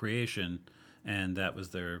all over creation, and that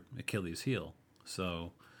was their Achilles heel.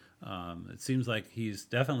 So it seems like he's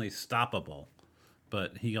definitely stoppable,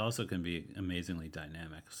 but he also can be amazingly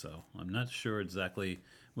dynamic. So I'm not sure exactly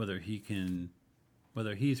whether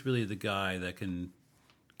he's really the guy that can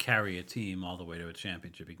carry a team all the way to a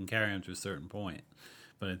championship. He can carry them to a certain point.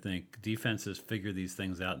 But I think defenses figure these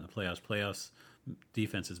things out in the playoffs. Playoffs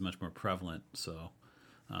defense is much more prevalent. So,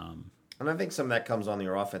 and I think some of that comes on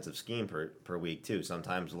your offensive scheme per week too.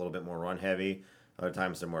 Sometimes a little bit more run heavy. Other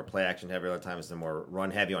times they're more play action heavy. Other times they're more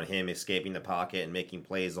run heavy on him escaping the pocket and making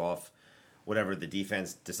plays off whatever the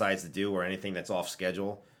defense decides to do or anything that's off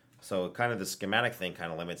schedule. So kind of the schematic thing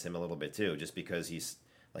kind of limits him a little bit too, just because he's,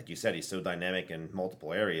 like you said, he's so dynamic in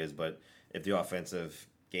multiple areas. But if the offensive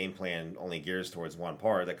game plan only gears towards one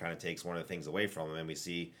part, that kind of takes one of the things away from him, and we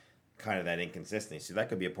see kind of that inconsistency. So that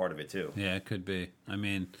could be a part of it too. Yeah, it could be. I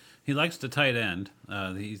mean, he likes the tight end.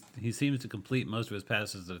 He seems to complete most of his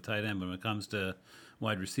passes to the tight end, but when it comes to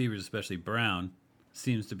wide receivers, especially Brown,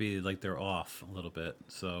 seems to be like they're off a little bit.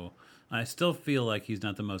 So I still feel like he's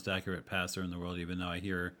not the most accurate passer in the world, even though I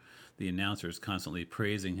hear the announcers constantly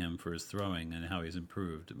praising him for his throwing and how he's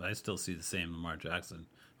improved. But I still see the same Lamar Jackson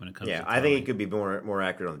when it comes to throwing. I think he could be more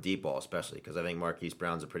accurate on the deep ball, especially because I think Marquise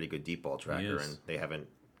Brown's a pretty good deep ball tracker, and they haven't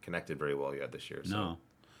connected very well yet this year. So. No.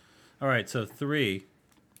 All right, so 3.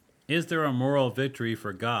 Is there a moral victory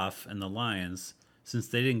for Goff and the Lions since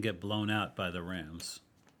they didn't get blown out by the Rams?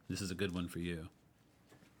 This is a good one for you.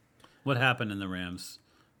 What happened in the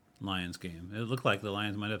Rams-Lions game? It looked like the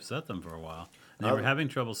Lions might upset them for a while. They were having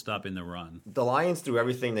trouble stopping the run. The Lions threw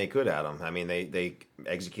everything they could at them. I mean, they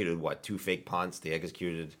executed, 2 fake punts. They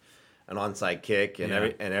executed an onside kick and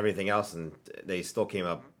everything else, and they still came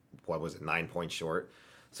up, 9 points short.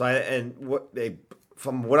 So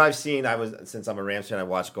from what I've seen, since I'm a Rams fan, I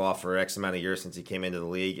watched Goff for X amount of years since he came into the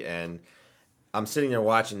league, and I'm sitting there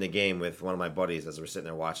watching the game with one of my buddies as we're sitting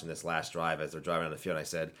there watching this last drive as they're driving on the field. I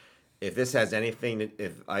said, if this has anything,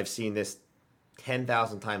 if I've seen this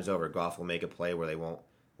 10,000 times over, Goff will make a play where they won't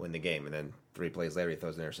win the game, and then 3 plays later he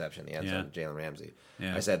throws an interception in the end zone to Jalen Ramsey.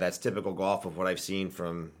 Yeah. I said that's typical Goff of what I've seen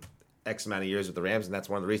from X amount of years with the Rams, and that's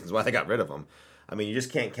one of the reasons why they got rid of him. I mean, you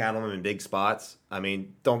just can't count on him in big spots. I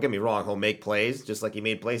mean, don't get me wrong, he'll make plays just like he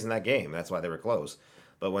made plays in that game. That's why they were close.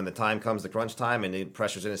 But when the time comes, the crunch time, and the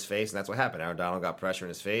pressure's in his face, and that's what happened. Aaron Donald got pressure in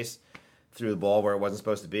his face, threw the ball where it wasn't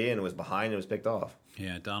supposed to be, and it was behind, and it was picked off.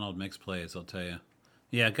 Yeah, Donald makes plays, I'll tell you.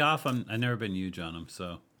 Yeah, Goff, I've never been huge on him,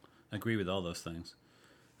 so I agree with all those things.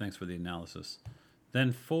 Thanks for the analysis.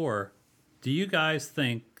 Then 4, do you guys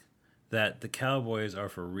think that the Cowboys are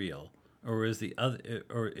for real? Or is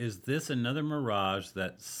this another mirage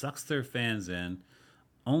that sucks their fans in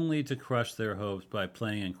only to crush their hopes by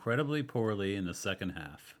playing incredibly poorly in the second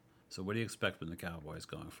half? So what do you expect from the Cowboys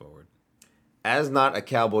going forward? As not a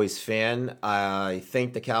Cowboys fan, I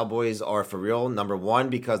think the Cowboys are for real. Number one,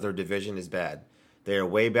 because their division is bad. They are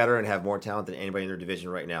way better and have more talent than anybody in their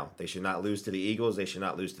division right now. They should not lose to the Eagles. They should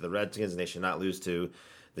not lose to the Redskins. And they should not lose to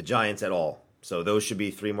the Giants at all. So those should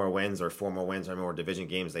be 3 more wins or 4 more wins or more division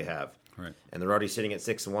games they have. Right. And they're already sitting at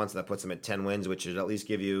 6-1, so that puts them at 10 wins, which should at least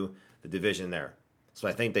give you the division there. So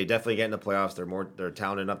I think they definitely get in the playoffs. They're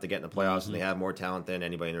talented enough to get in the playoffs, and they have more talent than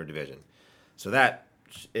anybody in their division. So that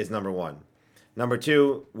is number one. Number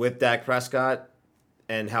 2, with Dak Prescott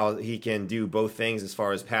and how he can do both things as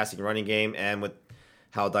far as passing and running game, and with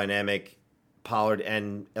how dynamic Pollard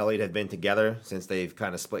and Elliott have been together since they've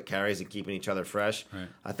kind of split carries and keeping each other fresh. Right.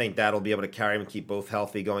 I think that'll be able to carry them and keep both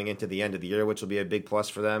healthy going into the end of the year, which will be a big plus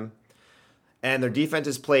for them. And their defense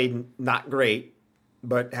has played not great,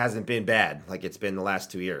 but hasn't been bad like it's been the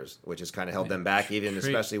last 2 years, which has kind of held them back,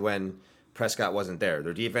 especially when Prescott wasn't there.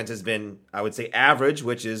 Their defense has been, I would say, average,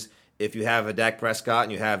 which is if you have a Dak Prescott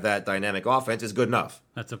and you have that dynamic offense, is good enough.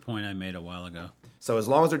 That's a point I made a while ago. So as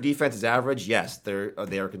long as their defense is average, yes, they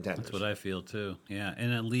are contenders. That's what I feel too. Yeah,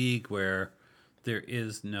 in a league where there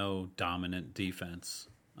is no dominant defense.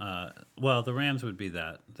 Well, the Rams would be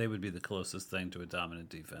that. They would be the closest thing to a dominant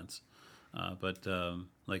defense. But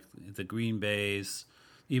like the Green Bays,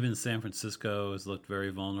 even San Francisco has looked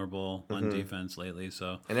very vulnerable on defense lately.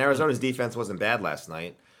 So, and Arizona's defense wasn't bad last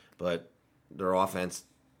night, but their offense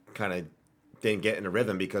kind of didn't get in a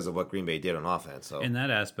rhythm because of what Green Bay did on offense. So in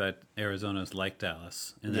that aspect, Arizona's like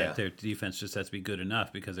Dallas, in that their defense just has to be good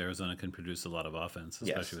enough because Arizona can produce a lot of offense,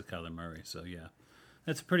 especially with Kyler Murray. So yeah,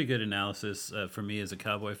 that's a pretty good analysis for me as a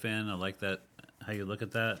Cowboy fan. I like that, how you look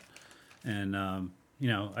at that. And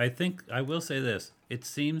I think I will say this: it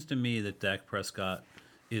seems to me that Dak Prescott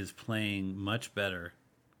is playing much better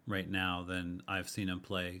right now than I've seen him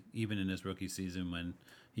play, even in his rookie season when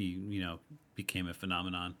he became a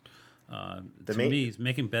phenomenon. To me, he's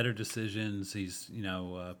making better decisions. He's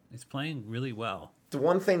playing really well. The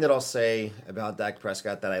one thing that I'll say about Dak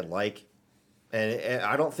Prescott that I like, and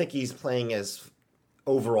I don't think he's playing as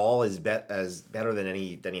overall as better than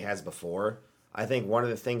he has before. I think one of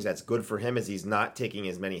the things that's good for him is he's not taking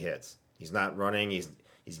as many hits. He's not running. He's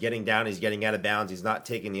getting down. He's getting out of bounds. He's not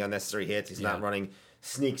taking the unnecessary hits. He's not running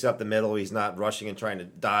sneaks up the middle. He's not rushing and trying to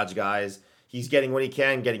dodge guys. He's getting what he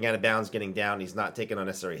can, getting out of bounds, getting down. He's not taking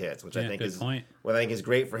unnecessary hits, which I think is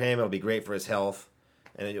great for him. It'll be great for his health,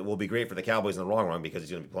 and it will be great for the Cowboys in the long run because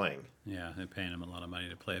he's going to be playing. Yeah, they're paying him a lot of money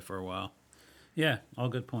to play for a while. Yeah, all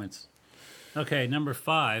good points. Okay, number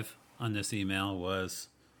 5 on this email was,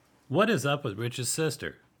 what is up with Rich's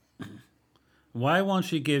sister? Why won't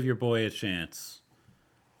she give your boy a chance?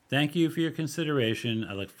 Thank you for your consideration.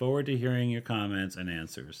 I look forward to hearing your comments and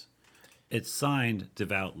answers. It's signed,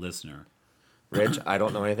 Devout Listener. Rich, I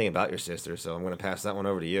don't know anything about your sister, so I'm going to pass that one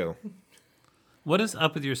over to you. What is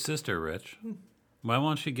up with your sister, Rich? Why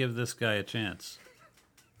won't she give this guy a chance?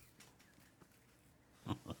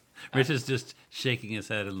 Rich is just shaking his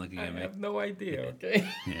head and looking at me. I have no idea, okay?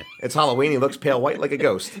 Yeah. It's Halloween. He looks pale white like a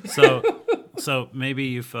ghost. So maybe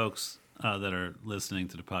you folks that are listening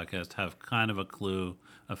to the podcast have kind of a clue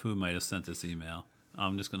of who might have sent this email.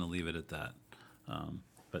 I'm just going to leave it at that.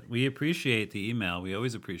 But we appreciate the email. We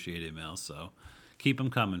always appreciate emails, so keep them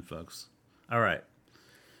coming, folks. All right.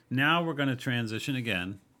 Now we're going to transition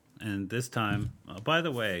again, and this time, by the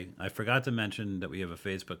way, I forgot to mention that we have a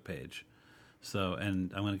Facebook page. So,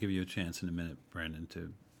 and I'm going to give you a chance in a minute, Brandon,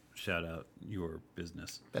 to shout out your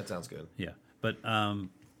business. That sounds good. Yeah. But, so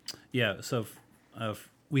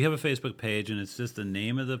we have a Facebook page, and it's just the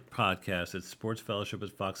name of the podcast. It's Sports Fellowship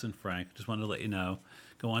with Fox and Frank. Just wanted to let you know.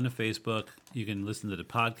 Go on to Facebook. You can listen to the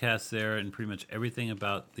podcast there, and pretty much everything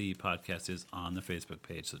about the podcast is on the Facebook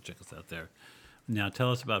page, so check us out there. Now,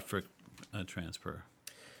 tell us about Frick Transfer.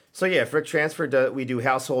 So yeah, Frick Transfer, we do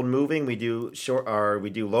household moving, we do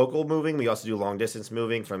local moving, we also do long distance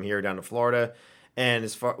moving from here down to Florida,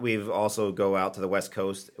 and we've also go out to the West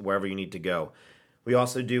Coast wherever you need to go. We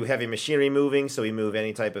also do heavy machinery moving, so we move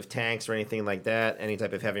any type of tanks or anything like that, any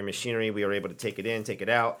type of heavy machinery. We are able to take it in, take it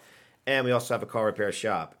out, and we also have a car repair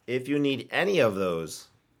shop. If you need any of those,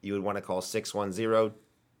 you would want to call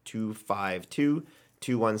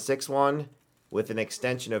 610-252-2161 with an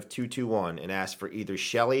extension of 221 and ask for either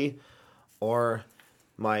Shelly or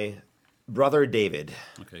my brother David.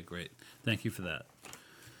 Okay, great. Thank you for that.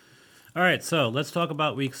 All right, so let's talk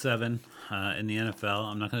about Week 7 in the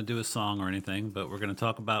NFL. I'm not going to do a song or anything, but we're going to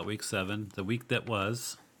talk about Week 7, the week that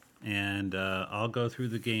was, and I'll go through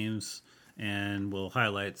the games and we'll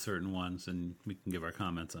highlight certain ones, and we can give our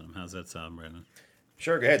comments on them. How's that sound, Brandon?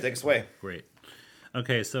 Sure, go ahead. Take us away. Great.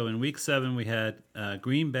 Okay, so in Week 7 we had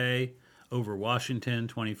Green Bay over Washington,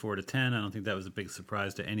 24-10. I don't think that was a big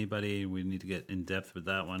surprise to anybody. We need to get in depth with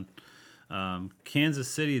that one. Kansas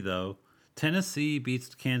City, though, Tennessee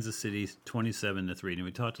beats Kansas City 27-3. And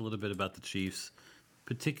we talked a little bit about the Chiefs,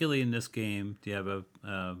 particularly in this game. Do you have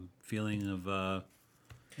a feeling of,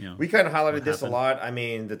 We kind of highlighted what this happened? a lot. I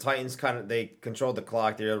mean, the Titans they controlled the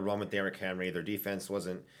clock. They were able to run with Derrick Henry. Their defense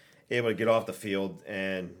wasn't able to get off the field,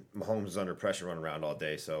 and Mahomes was under pressure running around all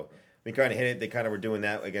day. So we kind of hit it. They kind of were doing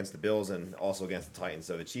that against the Bills and also against the Titans.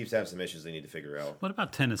 So the Chiefs have some issues they need to figure out. What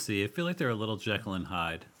about Tennessee? I feel like they're a little Jekyll and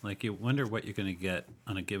Hyde. Like, you wonder what you're going to get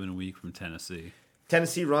on a given week from Tennessee.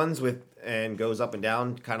 Tennessee runs with and goes up and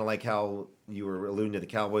down, kind of like how you were alluding to the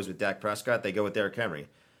Cowboys with Dak Prescott. They go with Derrick Henry.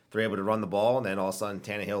 They're able to run the ball, and then all of a sudden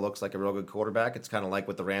Tannehill looks like a real good quarterback. It's kind of like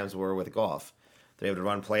what the Rams were with Goff. They're able to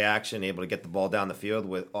run play action, able to get the ball down the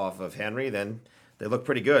field off of Henry, then they look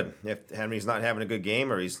pretty good. If Henry's not having a good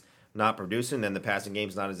game or he's not producing, then the passing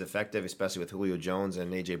game's not as effective, especially with Julio Jones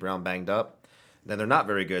and A.J. Brown banged up. Then they're not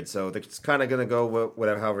very good. So it's kind of going to go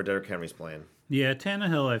however Derrick Henry's playing. Yeah,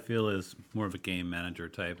 Tannehill, I feel, is more of a game manager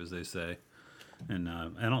type, as they say. And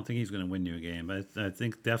I don't think he's going to win you a game. But I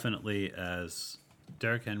think definitely as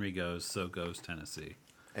Derrick Henry goes, so goes Tennessee.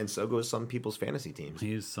 And so goes some people's fantasy teams.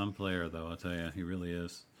 He's some player, though, I'll tell you. He really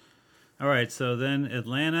is. All right, so then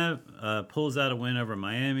Atlanta pulls out a win over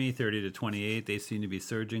Miami, 30-28. They seem to be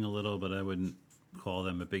surging a little, but I wouldn't call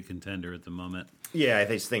them a big contender at the moment. Yeah, I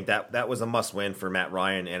just think that was a must-win for Matt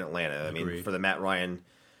Ryan and Atlanta. I mean, Agreed. for the Matt Ryan,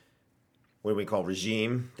 what do we call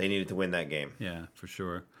regime, they needed to win that game. Yeah, for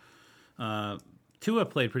sure. Tua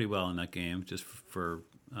played pretty well in that game, just for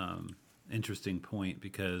interesting point,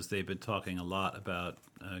 because they've been talking a lot about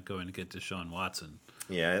going to get Deshaun Watson.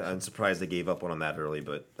 Yeah, I'm surprised they gave up on that early,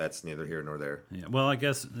 but that's neither here nor there. Yeah, well, I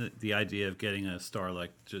guess the idea of getting a star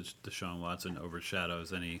like just Deshaun Watson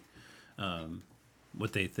overshadows any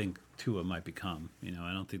what they think Tua might become.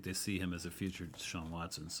 I don't think they see him as a future Deshaun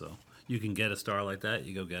Watson. So you can get a star like that,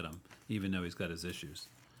 you go get him, even though he's got his issues.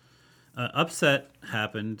 Upset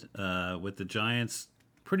happened with the Giants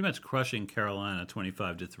pretty much crushing Carolina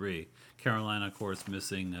 25-3. Carolina, of course,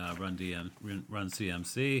 missing Run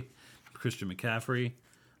CMC, Christian McCaffrey.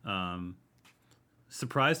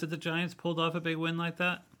 Surprised that the Giants pulled off a big win like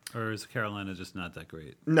that? Or is Carolina just not that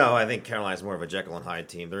great? No, I think Carolina's more of a Jekyll and Hyde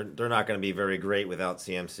team. They're not going to be very great without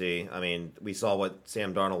CMC. I mean, we saw what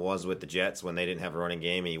Sam Darnold was with the Jets when they didn't have a running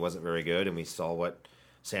game and he wasn't very good, and we saw what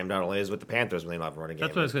Sam Darnold is with the Panthers when they don't have a running game.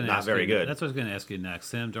 That's what I was going to not ask very you. good. That's what I was going to ask you next.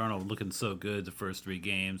 Sam Darnold looking so good the first 3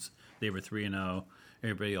 games. They were 3-0.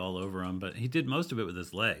 Everybody all over him, but he did most of it with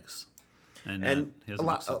his legs. And he a hasn't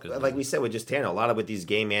lot, looked so good. like we said with just Tanner, a lot of with these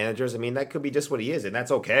game managers, I mean, that could be just what he is, and that's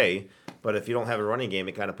okay. But if you don't have a running game,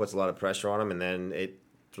 it kind of puts a lot of pressure on him, and then it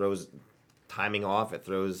throws timing off, it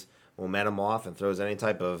throws momentum off, and throws any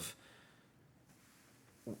type of,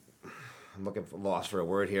 I'm looking for loss for a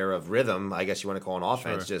word here, of rhythm, I guess you want to call an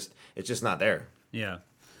offense. Sure. It's just not there. Yeah.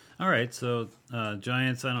 All right. So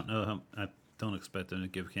Giants, I don't know I don't expect them to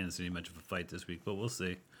give Kansas City much of a fight this week, but we'll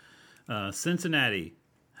see. Cincinnati,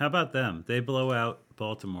 how about them? They blow out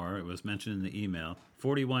Baltimore. It was mentioned in the email,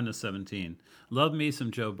 41-17. Love me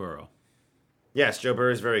some Joe Burrow. Yes, Joe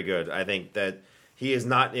Burrow is very good. I think that he is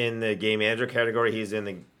not in the game manager category. He's in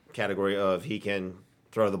the category of he can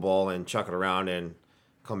throw the ball and chuck it around and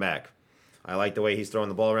come back. I like the way he's throwing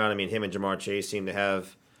the ball around. I mean, him and Jamar Chase seem to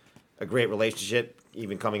have a great relationship.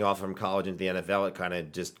 Even coming off from college into the NFL, it kind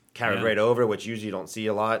of just carried right over, which usually you don't see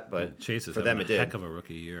a lot. But Chase is for them, having it did. a heck of a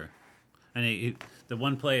rookie year. And the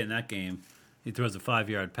one play in that game, he throws a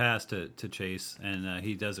 5-yard pass to Chase, and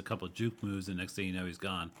he does a couple of juke moves, and next thing you know, he's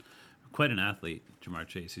gone. Quite an athlete, Jamar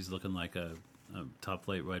Chase. He's looking like a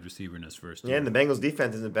top-flight wide receiver in his first year. Yeah, and the Bengals'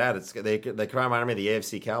 defense isn't bad. They kind of remind me of the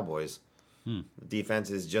AFC Cowboys. The defense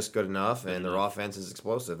is just good enough, and their offense is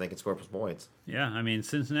explosive. They can score points. Yeah, I mean,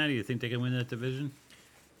 Cincinnati, you think they can win that division?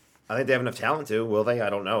 I think they have enough talent to. Will they? I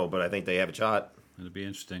don't know, but I think they have a shot. It'll be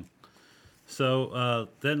interesting. So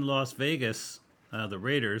then Las Vegas, the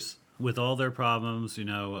Raiders, with all their problems,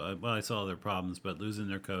 well, I saw all their problems, but losing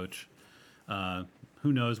their coach,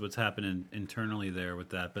 who knows what's happening internally there with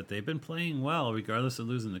that. But they've been playing well, regardless of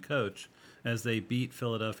losing the coach, as they beat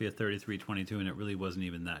Philadelphia 33-22, and it really wasn't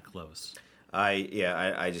even that close.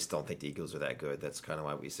 I just don't think the Eagles are that good. That's kind of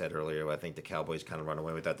what we said earlier. I think the Cowboys kind of run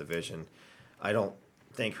away with that division. I don't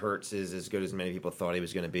think Hurts is as good as many people thought he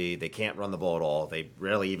was going to be. They can't run the ball at all. They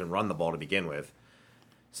rarely even run the ball to begin with.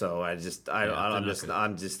 So I just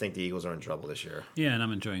think the Eagles are in trouble this year. Yeah, and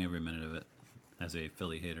I'm enjoying every minute of it as a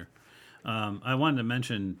Philly hater. I wanted to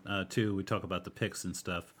mention too. We talk about the picks and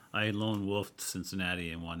stuff. I lone wolfed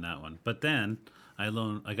Cincinnati and won that one, but then I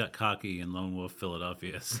got cocky and lone wolf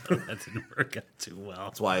Philadelphia, so that didn't work out too well.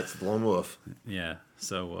 That's why it's the lone wolf. Yeah.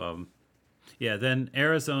 So then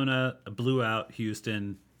Arizona blew out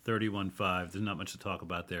Houston 31-5. There's not much to talk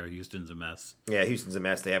about there. Houston's a mess. Yeah, Houston's a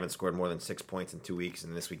mess. They haven't scored more than 6 points in 2 weeks,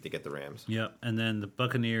 and this week they get the Rams. Yep. And then the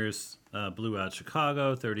Buccaneers blew out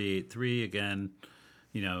Chicago 38-3 again.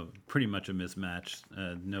 Pretty much a mismatch.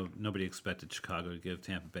 Nobody expected Chicago to give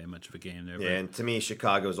Tampa Bay much of a game there. Yeah, and to me,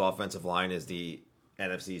 Chicago's offensive line is the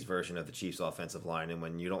NFC's version of the Chiefs' offensive line. And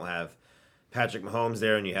when you don't have Patrick Mahomes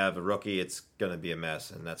there and you have a rookie, it's going to be a mess.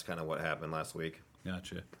 And that's kind of what happened last week.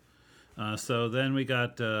 Gotcha. So then we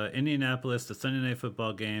got Indianapolis, the Sunday Night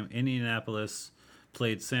Football game. Indianapolis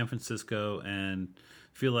played San Francisco, and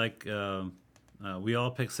feel like we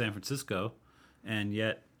all picked San Francisco, and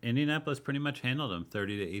yet Indianapolis pretty much handled them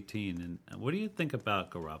 30-18. And what do you think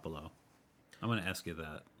about Garoppolo? I'm going to ask you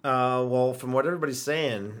that. Well, from what everybody's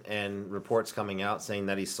saying and reports coming out saying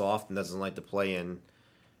that he's soft and doesn't like to play in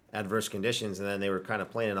adverse conditions, and then they were kind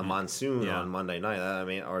of playing in a monsoon on Monday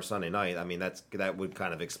night. Or Sunday night. That would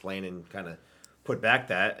kind of explain and kind of put back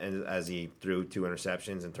that, and as he threw 2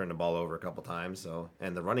 interceptions and turned the ball over a couple times. So,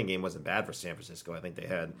 and the running game wasn't bad for San Francisco. I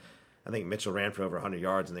think Mitchell ran for over 100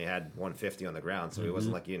 yards, and they had 150 on the ground. So it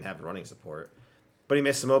wasn't like he didn't have the running support. But he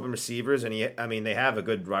missed some open receivers, and they have a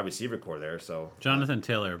good wide receiver core there. So Jonathan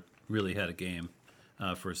Taylor really had a game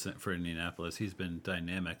for Indianapolis. He's been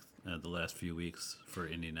dynamic the last few weeks for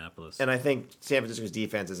Indianapolis. And I think San Francisco's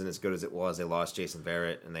defense isn't as good as it was. They lost Jason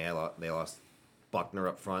Verrett, and they lost Buckner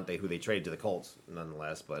up front, who they traded to the Colts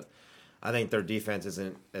nonetheless. But I think their defense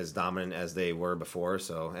isn't as dominant as they were before.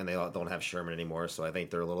 So, and they don't have Sherman anymore. So I think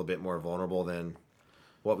they're a little bit more vulnerable than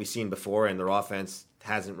what we've seen before, and their offense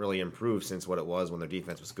hasn't really improved since what it was when their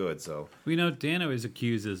defense was good. So Dan always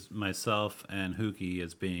accuses myself and Hookie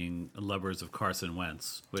as being lovers of Carson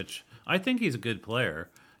Wentz, which I think he's a good player.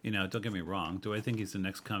 Don't get me wrong. Do I think he's the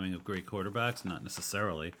next coming of great quarterbacks? Not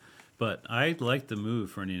necessarily. But I like the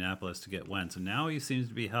move for Indianapolis to get Wentz, and now he seems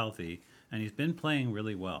to be healthy, and he's been playing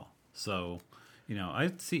really well. So,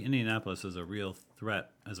 I see Indianapolis as a real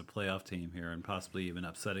threat as a playoff team here, and possibly even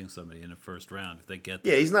upsetting somebody in the first round if they get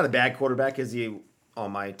there. Yeah, he's not a bad quarterback. Is he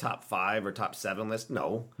on my top 5 or top 7 list?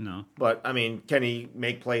 No. But, can he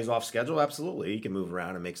make plays off schedule? Absolutely. He can move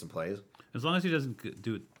around and make some plays. As long as he doesn't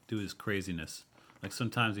do his craziness. Like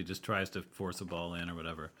sometimes he just tries to force a ball in or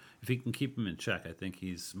whatever. If he can keep him in check, I think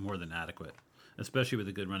he's more than adequate, especially with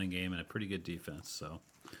a good running game and a pretty good defense. So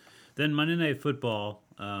then Monday Night Football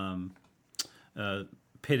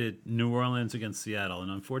pitted New Orleans against Seattle.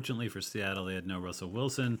 And unfortunately for Seattle, they had no Russell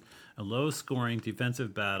Wilson. A low-scoring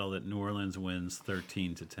defensive battle that New Orleans wins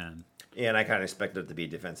 13-10. Yeah, and I kind of expected it to be a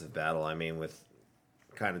defensive battle. With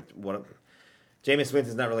kind of what... Jameis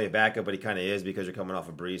Winston's not really a backup, but he kind of is because you're coming off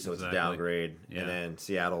a Breeze, so it's a downgrade. Yeah. And then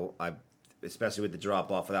Seattle, especially with the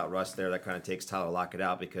drop-off without Russ there, that kind of takes Tyler Lockett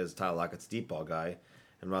out because Tyler Lockett's a deep ball guy,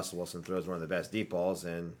 and Russell Wilson throws one of the best deep balls,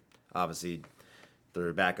 and obviously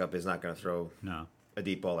their backup is not going to throw a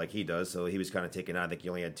deep ball like he does, so he was kind of taken out. I think he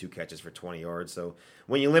only had 2 catches for 20 yards. So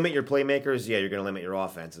when you limit your playmakers, you're going to limit your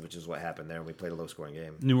offense, which is what happened there, and we played a low-scoring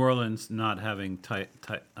game. New Orleans not having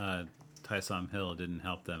Taysom Hill didn't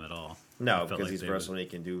help them at all. No, because he's versatile. He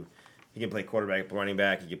can play quarterback, running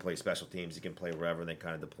back. He can play special teams. He can play wherever, and they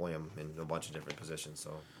kind of deploy him in a bunch of different positions.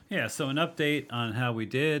 So so an update on how we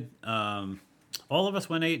did. All of us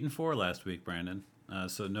went 8-4 last week, Brandon.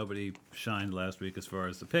 So nobody shined last week as far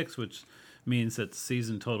as the picks, which means that the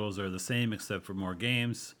season totals are the same except for more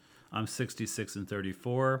games. I'm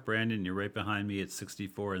 66-34. Brandon, you're right behind me at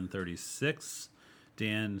 64-36.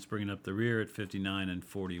 Dan is bringing up the rear at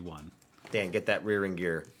 59-41. Dan, get that rear in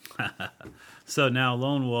gear. So now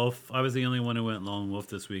Lone Wolf. I was the only one who went Lone Wolf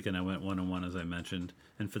this week, and I went 1-1 as I mentioned.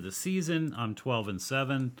 And for the season, I'm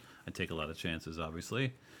 12-7. I take a lot of chances,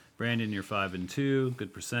 obviously. Brandon, you're 5-2,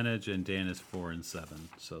 good percentage, and Dan is 4-7.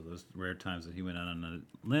 So those rare times that he went out on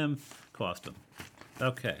a limb cost him.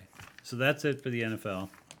 Okay, so that's it for the NFL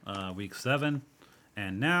Week 7,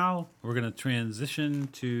 and now we're going to transition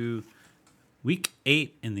to Week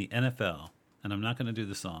 8 in the NFL, and I'm not going to do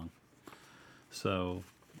the song. So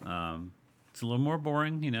it's a little more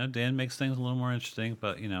boring, Dan makes things a little more interesting,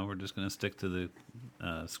 but we're just going to stick to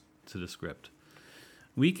the script.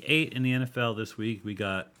 Week 8 in the NFL this week, we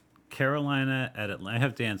got Carolina at Atlanta. I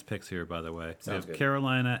have Dan's picks here, by the way. We Sounds have good.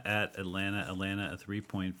 Carolina at Atlanta. Atlanta, a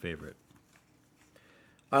 3-point favorite.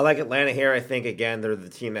 I like Atlanta here. I think, again, they're the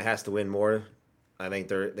team that has to win more. I think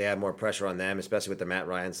they have more pressure on them, especially with the Matt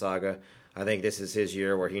Ryan saga. I think this is his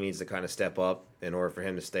year where he needs to kind of step up in order for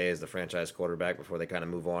him to stay as the franchise quarterback before they kind of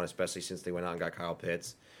move on, especially since they went out and got Kyle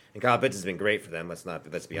Pitts. And Kyle Pitts has been great for them. Let's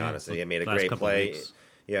be honest. He made a last great couple play. weeks.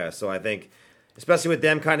 Yeah, so I think, especially with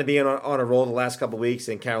them kind of being on a roll the last couple of weeks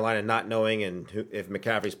and Carolina not knowing if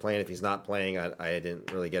McCaffrey's playing, if he's not playing, I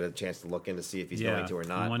didn't really get a chance to look in to see if he's going to or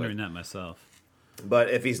not. I'm wondering that myself.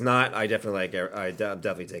 But if he's not, I'm definitely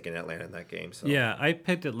taking Atlanta in that game. So. Yeah, I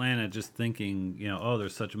picked Atlanta just thinking, they're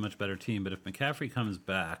such a much better team. But if McCaffrey comes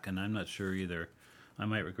back, and I'm not sure either, I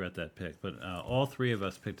might regret that pick. But all three of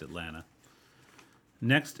us picked Atlanta.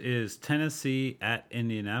 Next is Tennessee at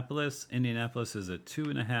Indianapolis. Indianapolis is a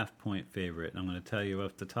 2.5-point favorite. I'm going to tell you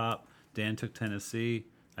off the top, Dan took Tennessee.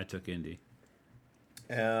 I took Indy.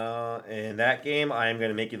 In that game, I am going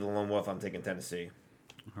to make you the lone wolf. I'm taking Tennessee.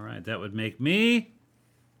 All right, that would make me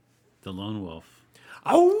the lone wolf.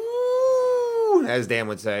 Oh, as Dan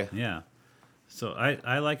would say. Yeah. So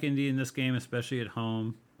I like Indy in this game, especially at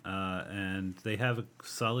home. And they have a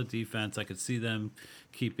solid defense. I could see them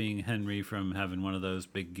keeping Henry from having one of those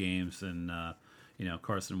big games, and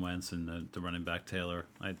Carson Wentz and the running back Taylor.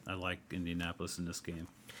 I like Indianapolis in this game.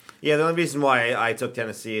 Yeah, the only reason why I took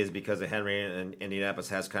Tennessee is because of Henry, and Indianapolis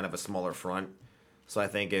has kind of a smaller front. So I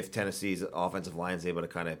think if Tennessee's offensive line is able to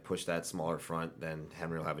kind of push that smaller front, then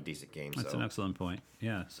Henry will have a decent game. That's an excellent point.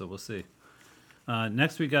 Yeah, so we'll see.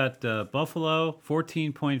 Next we got Buffalo,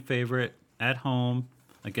 14-point favorite at home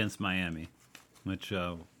against Miami, which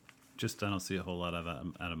I don't see a whole lot of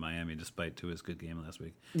out of Miami, despite Tua's good game last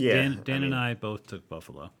week. Yeah, Dan and I both took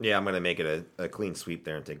Buffalo. Yeah, I'm going to make it a clean sweep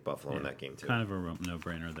there and take Buffalo in that game too. Kind of a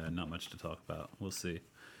no-brainer there. Not much to talk about. We'll see.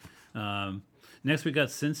 Next, we got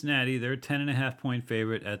Cincinnati. They're a 10.5-point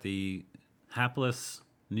favorite at the hapless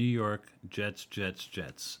New York Jets.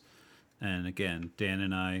 And again, Dan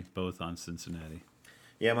and I both on Cincinnati.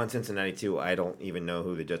 Yeah, I'm on Cincinnati too. I don't even know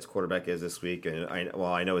who the Jets quarterback is this week. And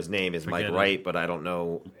I know his name is Mike Wright, but I don't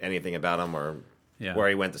know anything about him or where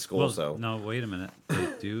he went to school. Well, no, wait a minute.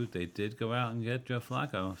 They did go out and get Joe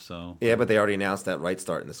Flacco. So yeah, but they already announced that Wright's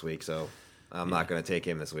starting this week, so I'm not going to take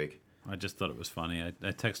him this week. I just thought it was funny. I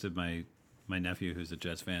texted my nephew, who's a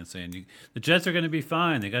Jets fan, saying the Jets are going to be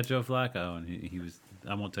fine. They got Joe Flacco, and he was.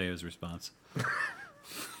 I won't tell you his response.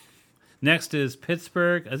 Next is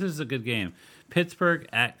Pittsburgh. This is a good game. Pittsburgh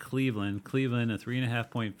at Cleveland. Cleveland, a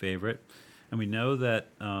 3.5-point favorite, and we know that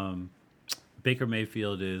Baker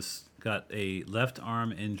Mayfield is got a left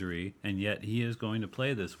arm injury, and yet he is going to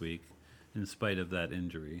play this week in spite of that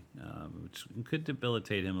injury, which could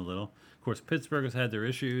debilitate him a little. Of course, Pittsburgh has had their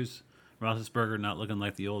issues. Roethlisberger not looking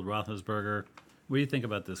like the old Roethlisberger. What do you think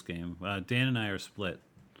about this game? Dan and I are split.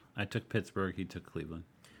 I took Pittsburgh. He took Cleveland.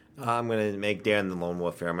 I'm going to make Dan the lone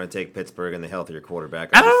wolf here. I'm going to take Pittsburgh and the healthier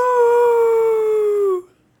quarterback. I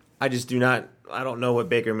just do not. I don't know what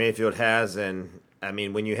Baker Mayfield has, and I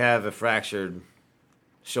mean, when you have a fractured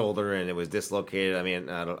shoulder and it was dislocated, I mean,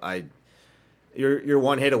 you're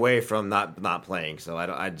one hit away from not playing. So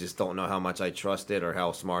I just don't know how much I trust it or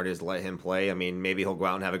how smart it is to let him play. I mean, maybe he'll go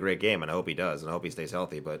out and have a great game, and I hope he does, and I hope he stays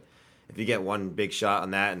healthy. But if you get one big shot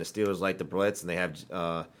on that, and the Steelers like to blitz, and they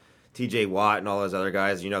have T.J. Watt and all those other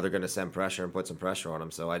guys, they're going to send pressure and put some pressure on him.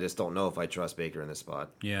 So I just don't know if I trust Baker in this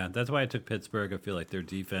spot. Yeah, that's why I took Pittsburgh. I feel like their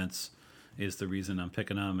defense is the reason I'm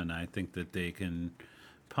picking them, and I think that they can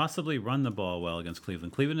possibly run the ball well against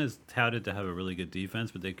Cleveland. Cleveland is touted to have a really good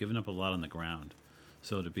defense, but they've given up a lot on the ground.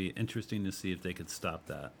 So it'd be interesting to see if they could stop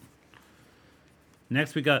that.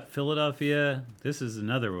 Next, we got Philadelphia. This is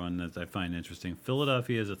another one that I find interesting.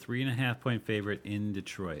 Philadelphia is a 3.5-point favorite in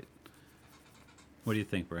Detroit. What do you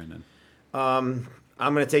think, Brandon? I'm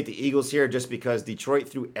going to take the Eagles here just because Detroit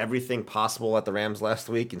threw everything possible at the Rams last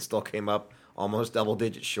week and still came up almost double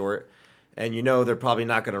digits short. And they're probably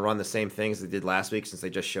not going to run the same things they did last week since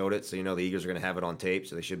they just showed it. So the Eagles are going to have it on tape,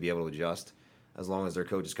 so they should be able to adjust as long as their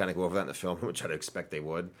coaches kind of go over that in the film, which I'd expect they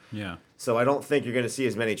would. Yeah. So I don't think you're going to see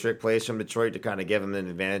as many trick plays from Detroit to kind of give them an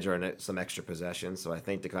advantage or some extra possession. So I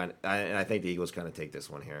think I think the Eagles kind of take this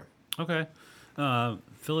one here. Okay.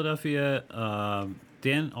 Philadelphia.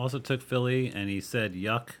 Dan also took Philly, and he said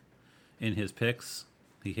yuck in his picks.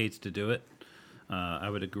 He hates to do it. I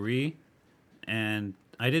would agree. And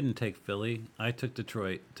I didn't take Philly. I took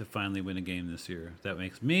Detroit to finally win a game this year. That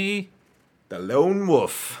makes me the lone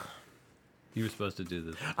wolf. You were supposed to do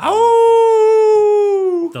this.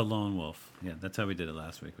 Oh! The lone wolf. Yeah, that's how we did it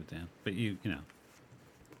last week with Dan. But you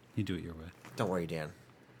do it your way. Don't worry, Dan.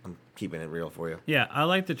 I'm keeping it real for you. Yeah, I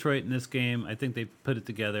like Detroit in this game. I think they put it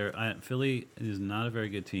together. Philly is not a very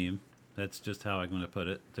good team. That's just how I'm going to put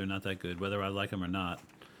it. They're not that good, whether I like them or not.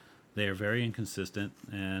 They are very inconsistent,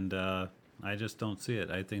 and I just don't see it.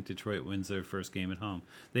 I think Detroit wins their first game at home.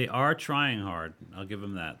 They are trying hard. I'll give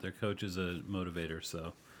them that. Their coach is a motivator,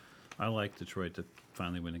 so I like Detroit to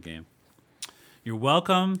finally win a game. You're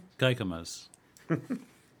welcome, Geikamas.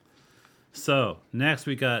 So, next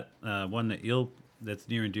we got one that's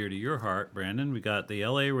near and dear to your heart, Brandon. We got the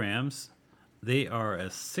LA Rams. They are a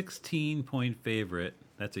 16-point favorite.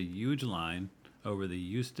 That's a huge line over the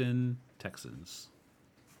Houston Texans.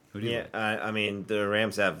 Who do you like? I mean, the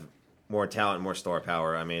Rams have more talent, more star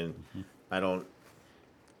power. I mean,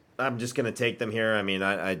 I'm just going to take them here. I mean,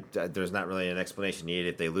 there's not really an explanation needed.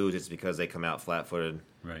 If they lose, it's because they come out flat-footed.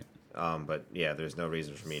 Right. But yeah, there's no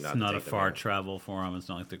reason for me not It's to not take a them far here. travel for them. It's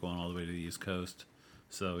not like they're going all the way to the East Coast.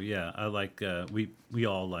 So yeah, I like. We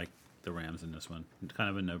all like the Rams in this one. Kind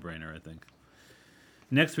of a no-brainer, I think.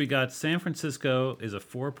 Next, we got San Francisco is a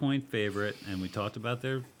 4-point favorite, and we talked about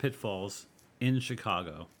their pitfalls in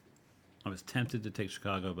Chicago. I was tempted to take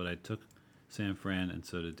Chicago, but I took San Fran, and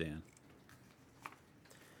so did Dan.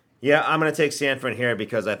 Yeah, I'm going to take San Fran here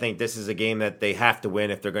because I think this is a game that they have to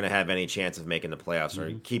win if they're going to have any chance of making the playoffs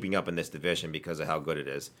or keeping up in this division because of how good it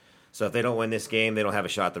is. So if they don't win this game, they don't have a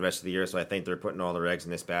shot the rest of the year. So I think they're putting all their eggs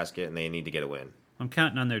in this basket, and they need to get a win. I'm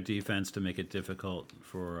counting on their defense to make it difficult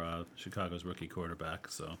for Chicago's rookie quarterback,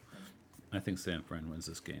 so I think San Fran wins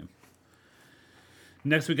this game.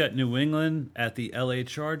 Next, we got New England at the LA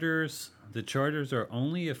Chargers. The Chargers are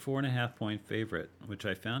only a 4.5-point favorite, which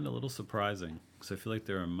I found a little surprising because I feel like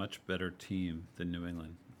they're a much better team than New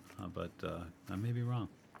England, but I may be wrong.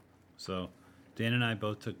 So Dan and I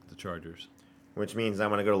both took the Chargers. Which means I'm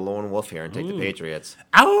going to go to Lone Wolf here and take the Patriots.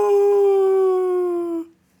 Ow!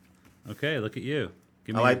 Okay, look at you.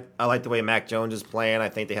 Give me I like the way Mac Jones is playing. I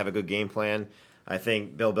think they have a good game plan. I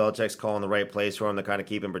think Bill Belichick's calling the right plays for him to kind of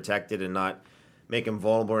keep him protected and not make him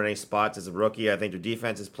vulnerable in any spots as a rookie. I think their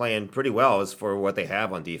defense is playing pretty well as for what they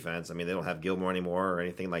have on defense. I mean, they don't have Gilmore anymore or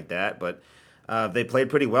anything like that, but they played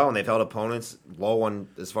pretty well, and they've held opponents low on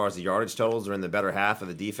as far as the yardage totals. They're in the better half of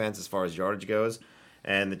the defense as far as yardage goes.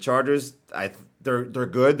 And the Chargers, they're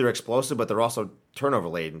good, they're explosive, but they're also turnover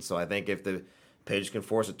laden. So I think if the Patriots can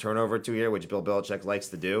force a turnover or two here, which Bill Belichick likes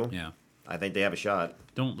to do, Yeah. I think they have a shot.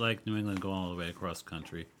 Don't like New England going all the way across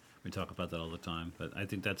country. We talk about that all the time, but I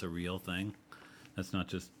think that's a real thing. That's not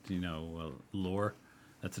just, lore.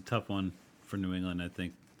 That's a tough one for New England. I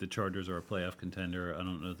think the Chargers are a playoff contender. I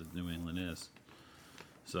don't know that New England is.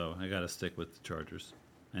 So I got to stick with the Chargers,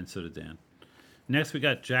 and so did Dan. Next, we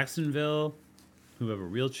got Jacksonville, who have a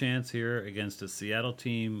real chance here against a Seattle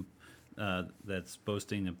team that's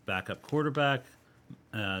boasting a backup quarterback.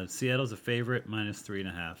 Seattle's a favorite,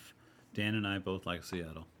 -3.5. Dan and I both like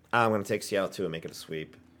Seattle. I'm going to take Seattle too and make it a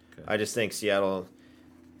sweep. Okay. I just think Seattle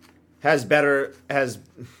has better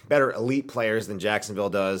elite players than Jacksonville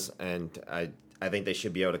does, and I think they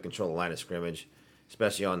should be able to control the line of scrimmage,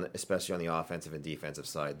 especially on the offensive and defensive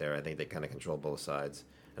side. There, I think they kind of control both sides,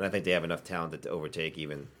 and I think they have enough talent to overtake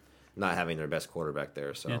even not having their best quarterback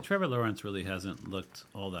there. So Yeah, Trevor Lawrence really hasn't looked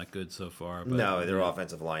all that good so far. But, no, their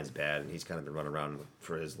offensive line's bad, and he's kind of been running around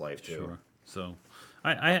for his life too. Sure. So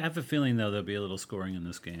I have a feeling, though, there'll be a little scoring in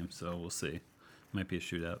this game, so we'll see. Might be a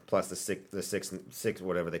shootout. Plus the six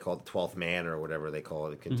whatever they call it, the 12th man or whatever they call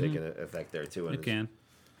it, can take an effect there too. It can.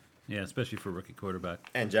 Yeah, especially for rookie quarterback.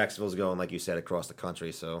 And Jacksonville's going, like you said, across the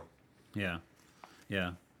country, so Yeah,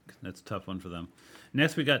 that's a tough one for them.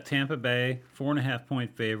 Next, we got Tampa Bay,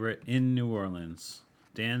 4.5-point favorite in New Orleans.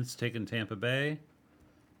 Dan's taking Tampa Bay.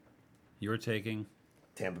 You're taking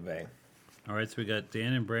Tampa Bay. All right, so we got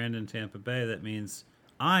Dan and Brandon Tampa Bay. That means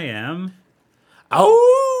I am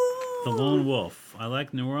Oh, the Lone Wolf. I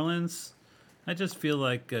like New Orleans. I just feel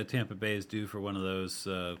like Tampa Bay is due for one of those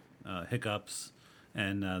hiccups,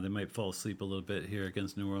 and they might fall asleep a little bit here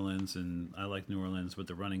against New Orleans. And I like New Orleans with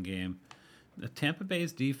the running game. Tampa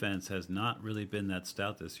Bay's defense has not really been that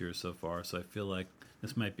stout this year so far, so I feel like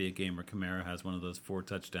this might be a game where Kamara has one of those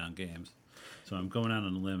 4-touchdown games. So I'm going out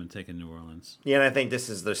on a limb and taking New Orleans. Yeah, and I think this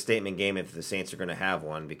is their statement game if the Saints are going to have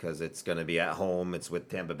one because it's going to be at home. It's with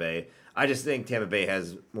Tampa Bay. I just think Tampa Bay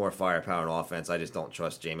has more firepower on offense. I just don't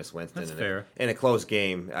trust Jameis Winston. That's fair. In a close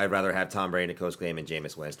game, I'd rather have Tom Brady in a close game than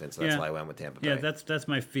Jameis Winston, so that's why I went with Tampa Bay. Yeah, that's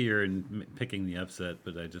my fear in picking the upset,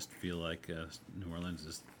 but I just feel like New Orleans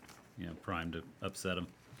is primed to upset them.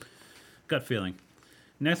 Gut feeling.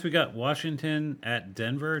 Next, we got Washington at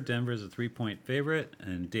Denver. Denver's a 3-point favorite,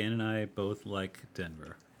 and Dan and I both like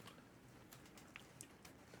Denver.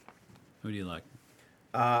 Who do you like?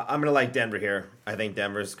 I'm going to like Denver here. I think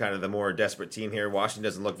Denver's kind of the more desperate team here. Washington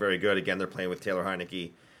doesn't look very good. Again, they're playing with Taylor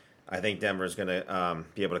Heineke. I think Denver's going to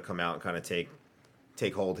be able to come out and kind of take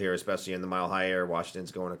hold here, especially in the Mile High Air.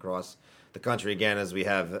 Washington's going across the country again as we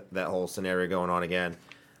have that whole scenario going on again.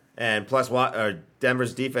 And plus,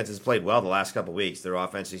 Denver's defense has played well the last couple weeks. Their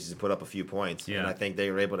offense has put up a few points. Yeah. And I think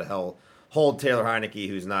they were able to hold Taylor Heineke,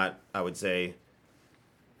 who's not, I would say,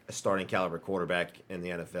 a starting caliber quarterback in the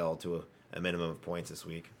NFL, to a minimum of points this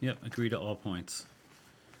week. Yep, agree to all points.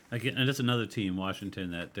 Again, and it's another team,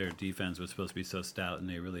 Washington, that their defense was supposed to be so stout, and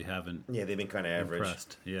they really haven't. Yeah, they've been kind of average.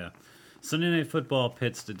 Impressed. Yeah. Sunday Night Football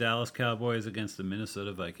pits the Dallas Cowboys against the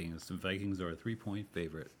Minnesota Vikings. The Vikings are a 3-point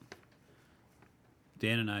favorite.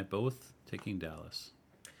 Dan and I both taking Dallas.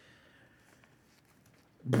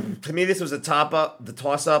 To me, this was the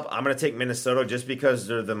toss-up. I'm going to take Minnesota just because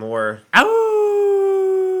they're the more... Ow!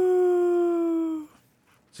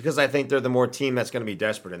 It's because I think they're the more team that's going to be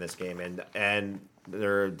desperate in this game. And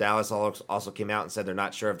Dallas also came out and said they're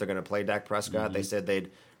not sure if they're going to play Dak Prescott. Mm-hmm. They said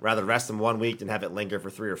they'd rather rest him 1 week than have it linger for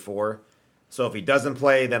 3 or 4. So if he doesn't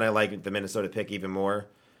play, then I like the Minnesota pick even more.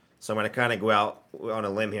 So I'm going to kind of go out on a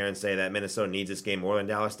limb here and say that Minnesota needs this game more than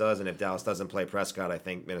Dallas does. And if Dallas doesn't play Prescott, I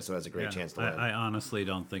think Minnesota has a great chance to win. I honestly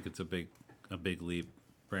don't think it's a big leap,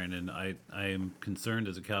 Brandon. I am concerned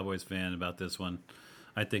as a Cowboys fan about this one.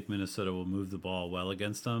 I think Minnesota will move the ball well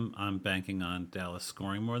against them. I'm banking on Dallas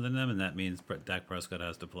scoring more than them, and that means Dak Prescott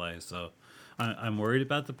has to play. So I'm worried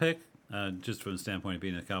about the pick, just from the standpoint of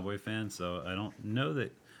being a Cowboy fan. So I don't know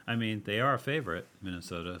that. I mean, they are a favorite,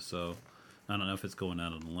 Minnesota, so I don't know if it's going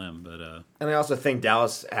out on a limb. But and I also think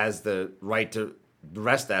Dallas has the right to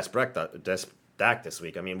rest Dak this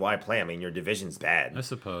week. I mean, why play? I mean, your division's bad. I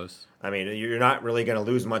suppose. I mean, you're not really going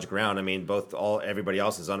to lose much ground. I mean, everybody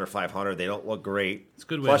else is under 500. They don't look great. It's a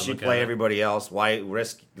good way Plus, to you look play at it. everybody else. Why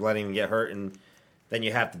risk letting them get hurt, and then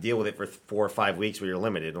you have to deal with it for 4 or 5 weeks where you're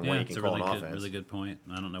limited on what you it's can a call really an good, offense. really good point.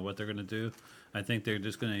 I don't know what they're going to do. I think they're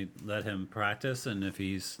just going to let him practice, and if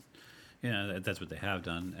he's, that's what they have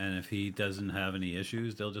done. And if he doesn't have any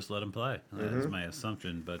issues, they'll just let him play. That's my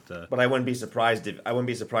assumption. But I wouldn't be surprised if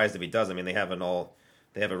he does. I mean, they have a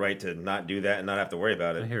right to not do that and not have to worry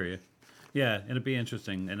about I it. hear you. Yeah, it'll be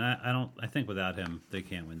interesting. And I think without him, they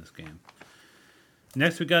can't win this game.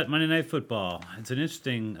 Next, we got Monday Night Football. It's an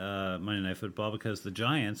interesting Monday Night Football because the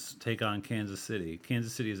Giants take on Kansas City.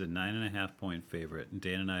 Kansas City is a 9.5-point favorite. And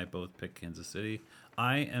Dan and I both pick Kansas City.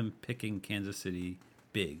 I am picking Kansas City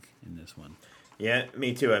big in this one. Yeah,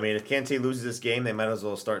 me too. I mean, if Kansas City loses this game, they might as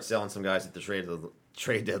well start selling some guys at the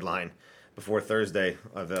trade deadline before Thursday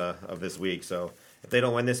of this week. So if they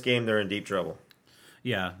don't win this game, they're in deep trouble.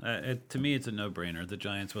 Yeah, to me, it's a no-brainer. The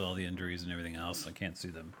Giants, with all the injuries and everything else, I can't see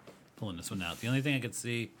them pulling this one out. The only thing I could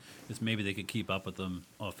see is maybe they could keep up with them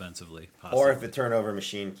offensively. Possibly. Or if the turnover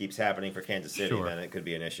machine keeps happening for Kansas City, Sure. then it could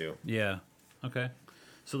be an issue. Yeah. Okay.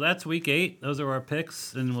 So that's week 8. Those are our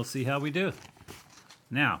picks, and we'll see how we do.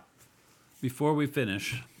 Now, before we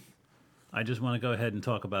finish, I just want to go ahead and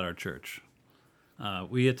talk about our church.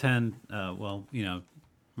 We attend,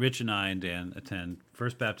 Rich and I and Dan attend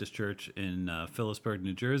First Baptist Church in Phillipsburg,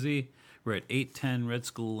 New Jersey. We're at 810 Red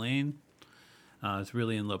School Lane. It's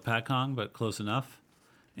really in Lopakong, but close enough.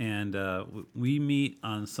 And we meet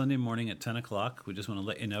on Sunday morning at 10 o'clock. We just want to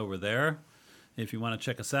let you know we're there. If you want to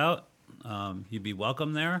check us out, you'd be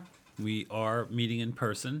welcome there. We are meeting in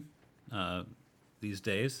person these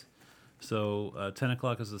days. So 10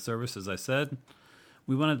 o'clock is the service, as I said.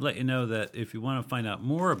 We wanted to let you know that if you want to find out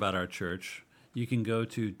more about our church, you can go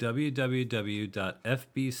to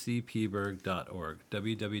www.fbcpeaburg.org,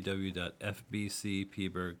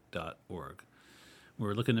 www.fbcpeaburg.org.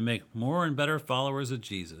 We're looking to make more and better followers of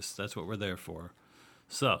Jesus. That's what we're there for.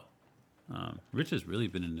 So, Rich has really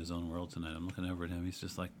been in his own world tonight. I'm looking over at him. He's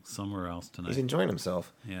just like somewhere else tonight. He's enjoying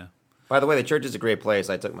himself. Yeah. By the way, the church is a great place.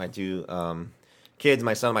 I took my 2 kids,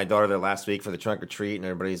 my son and my daughter, there last week for the trunk or treat,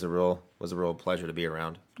 and was a real pleasure to be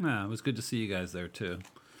around. Yeah, it was good to see you guys there, too.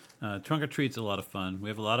 Trunk or Treat's a lot of fun. We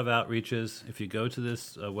have a lot of outreaches. If you go to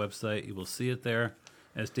this website, you will see it there.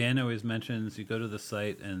 As Dan always mentions, you go to the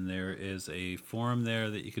site, and there is a form there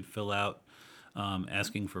that you could fill out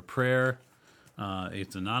asking for prayer.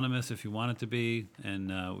 It's anonymous if you want it to be,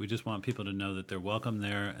 and we just want people to know that they're welcome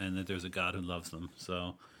there and that there's a God who loves them.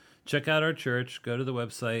 So check out our church, go to the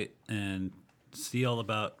website, and see all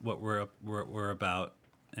about what we're about,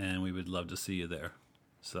 and we would love to see you there.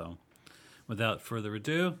 So without further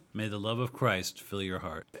ado, may the love of Christ fill your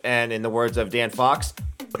heart. And in the words of Dan Fox,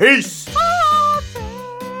 peace!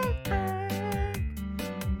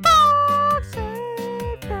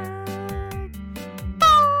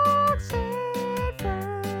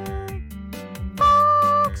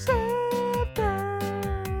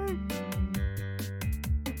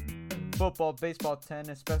 Football, baseball,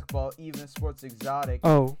 tennis, basketball, even sports exotic.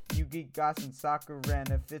 Oh. You geek guys in soccer, and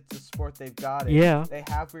if it's a sport, they've got it. Yeah. They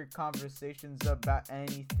have weird conversations about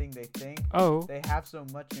anything they think. Oh. They have so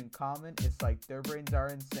much in common, it's like their brains are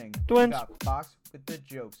in sync. Twins. We got Fox with the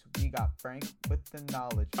jokes, we got Frank with the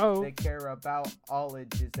knowledge. Oh. They care about all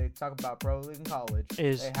ages, they talk about pro league and college.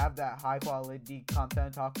 They have that high quality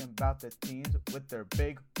content talking about the teens with their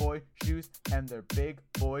big boy shoes and their big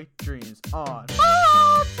boy dreams on.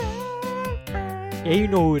 Yeah, you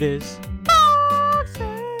know who it is.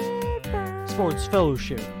 Sports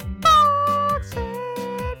Fellowship.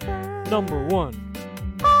 Number 1.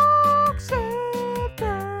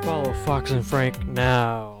 Follow Fox and Frank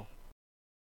now.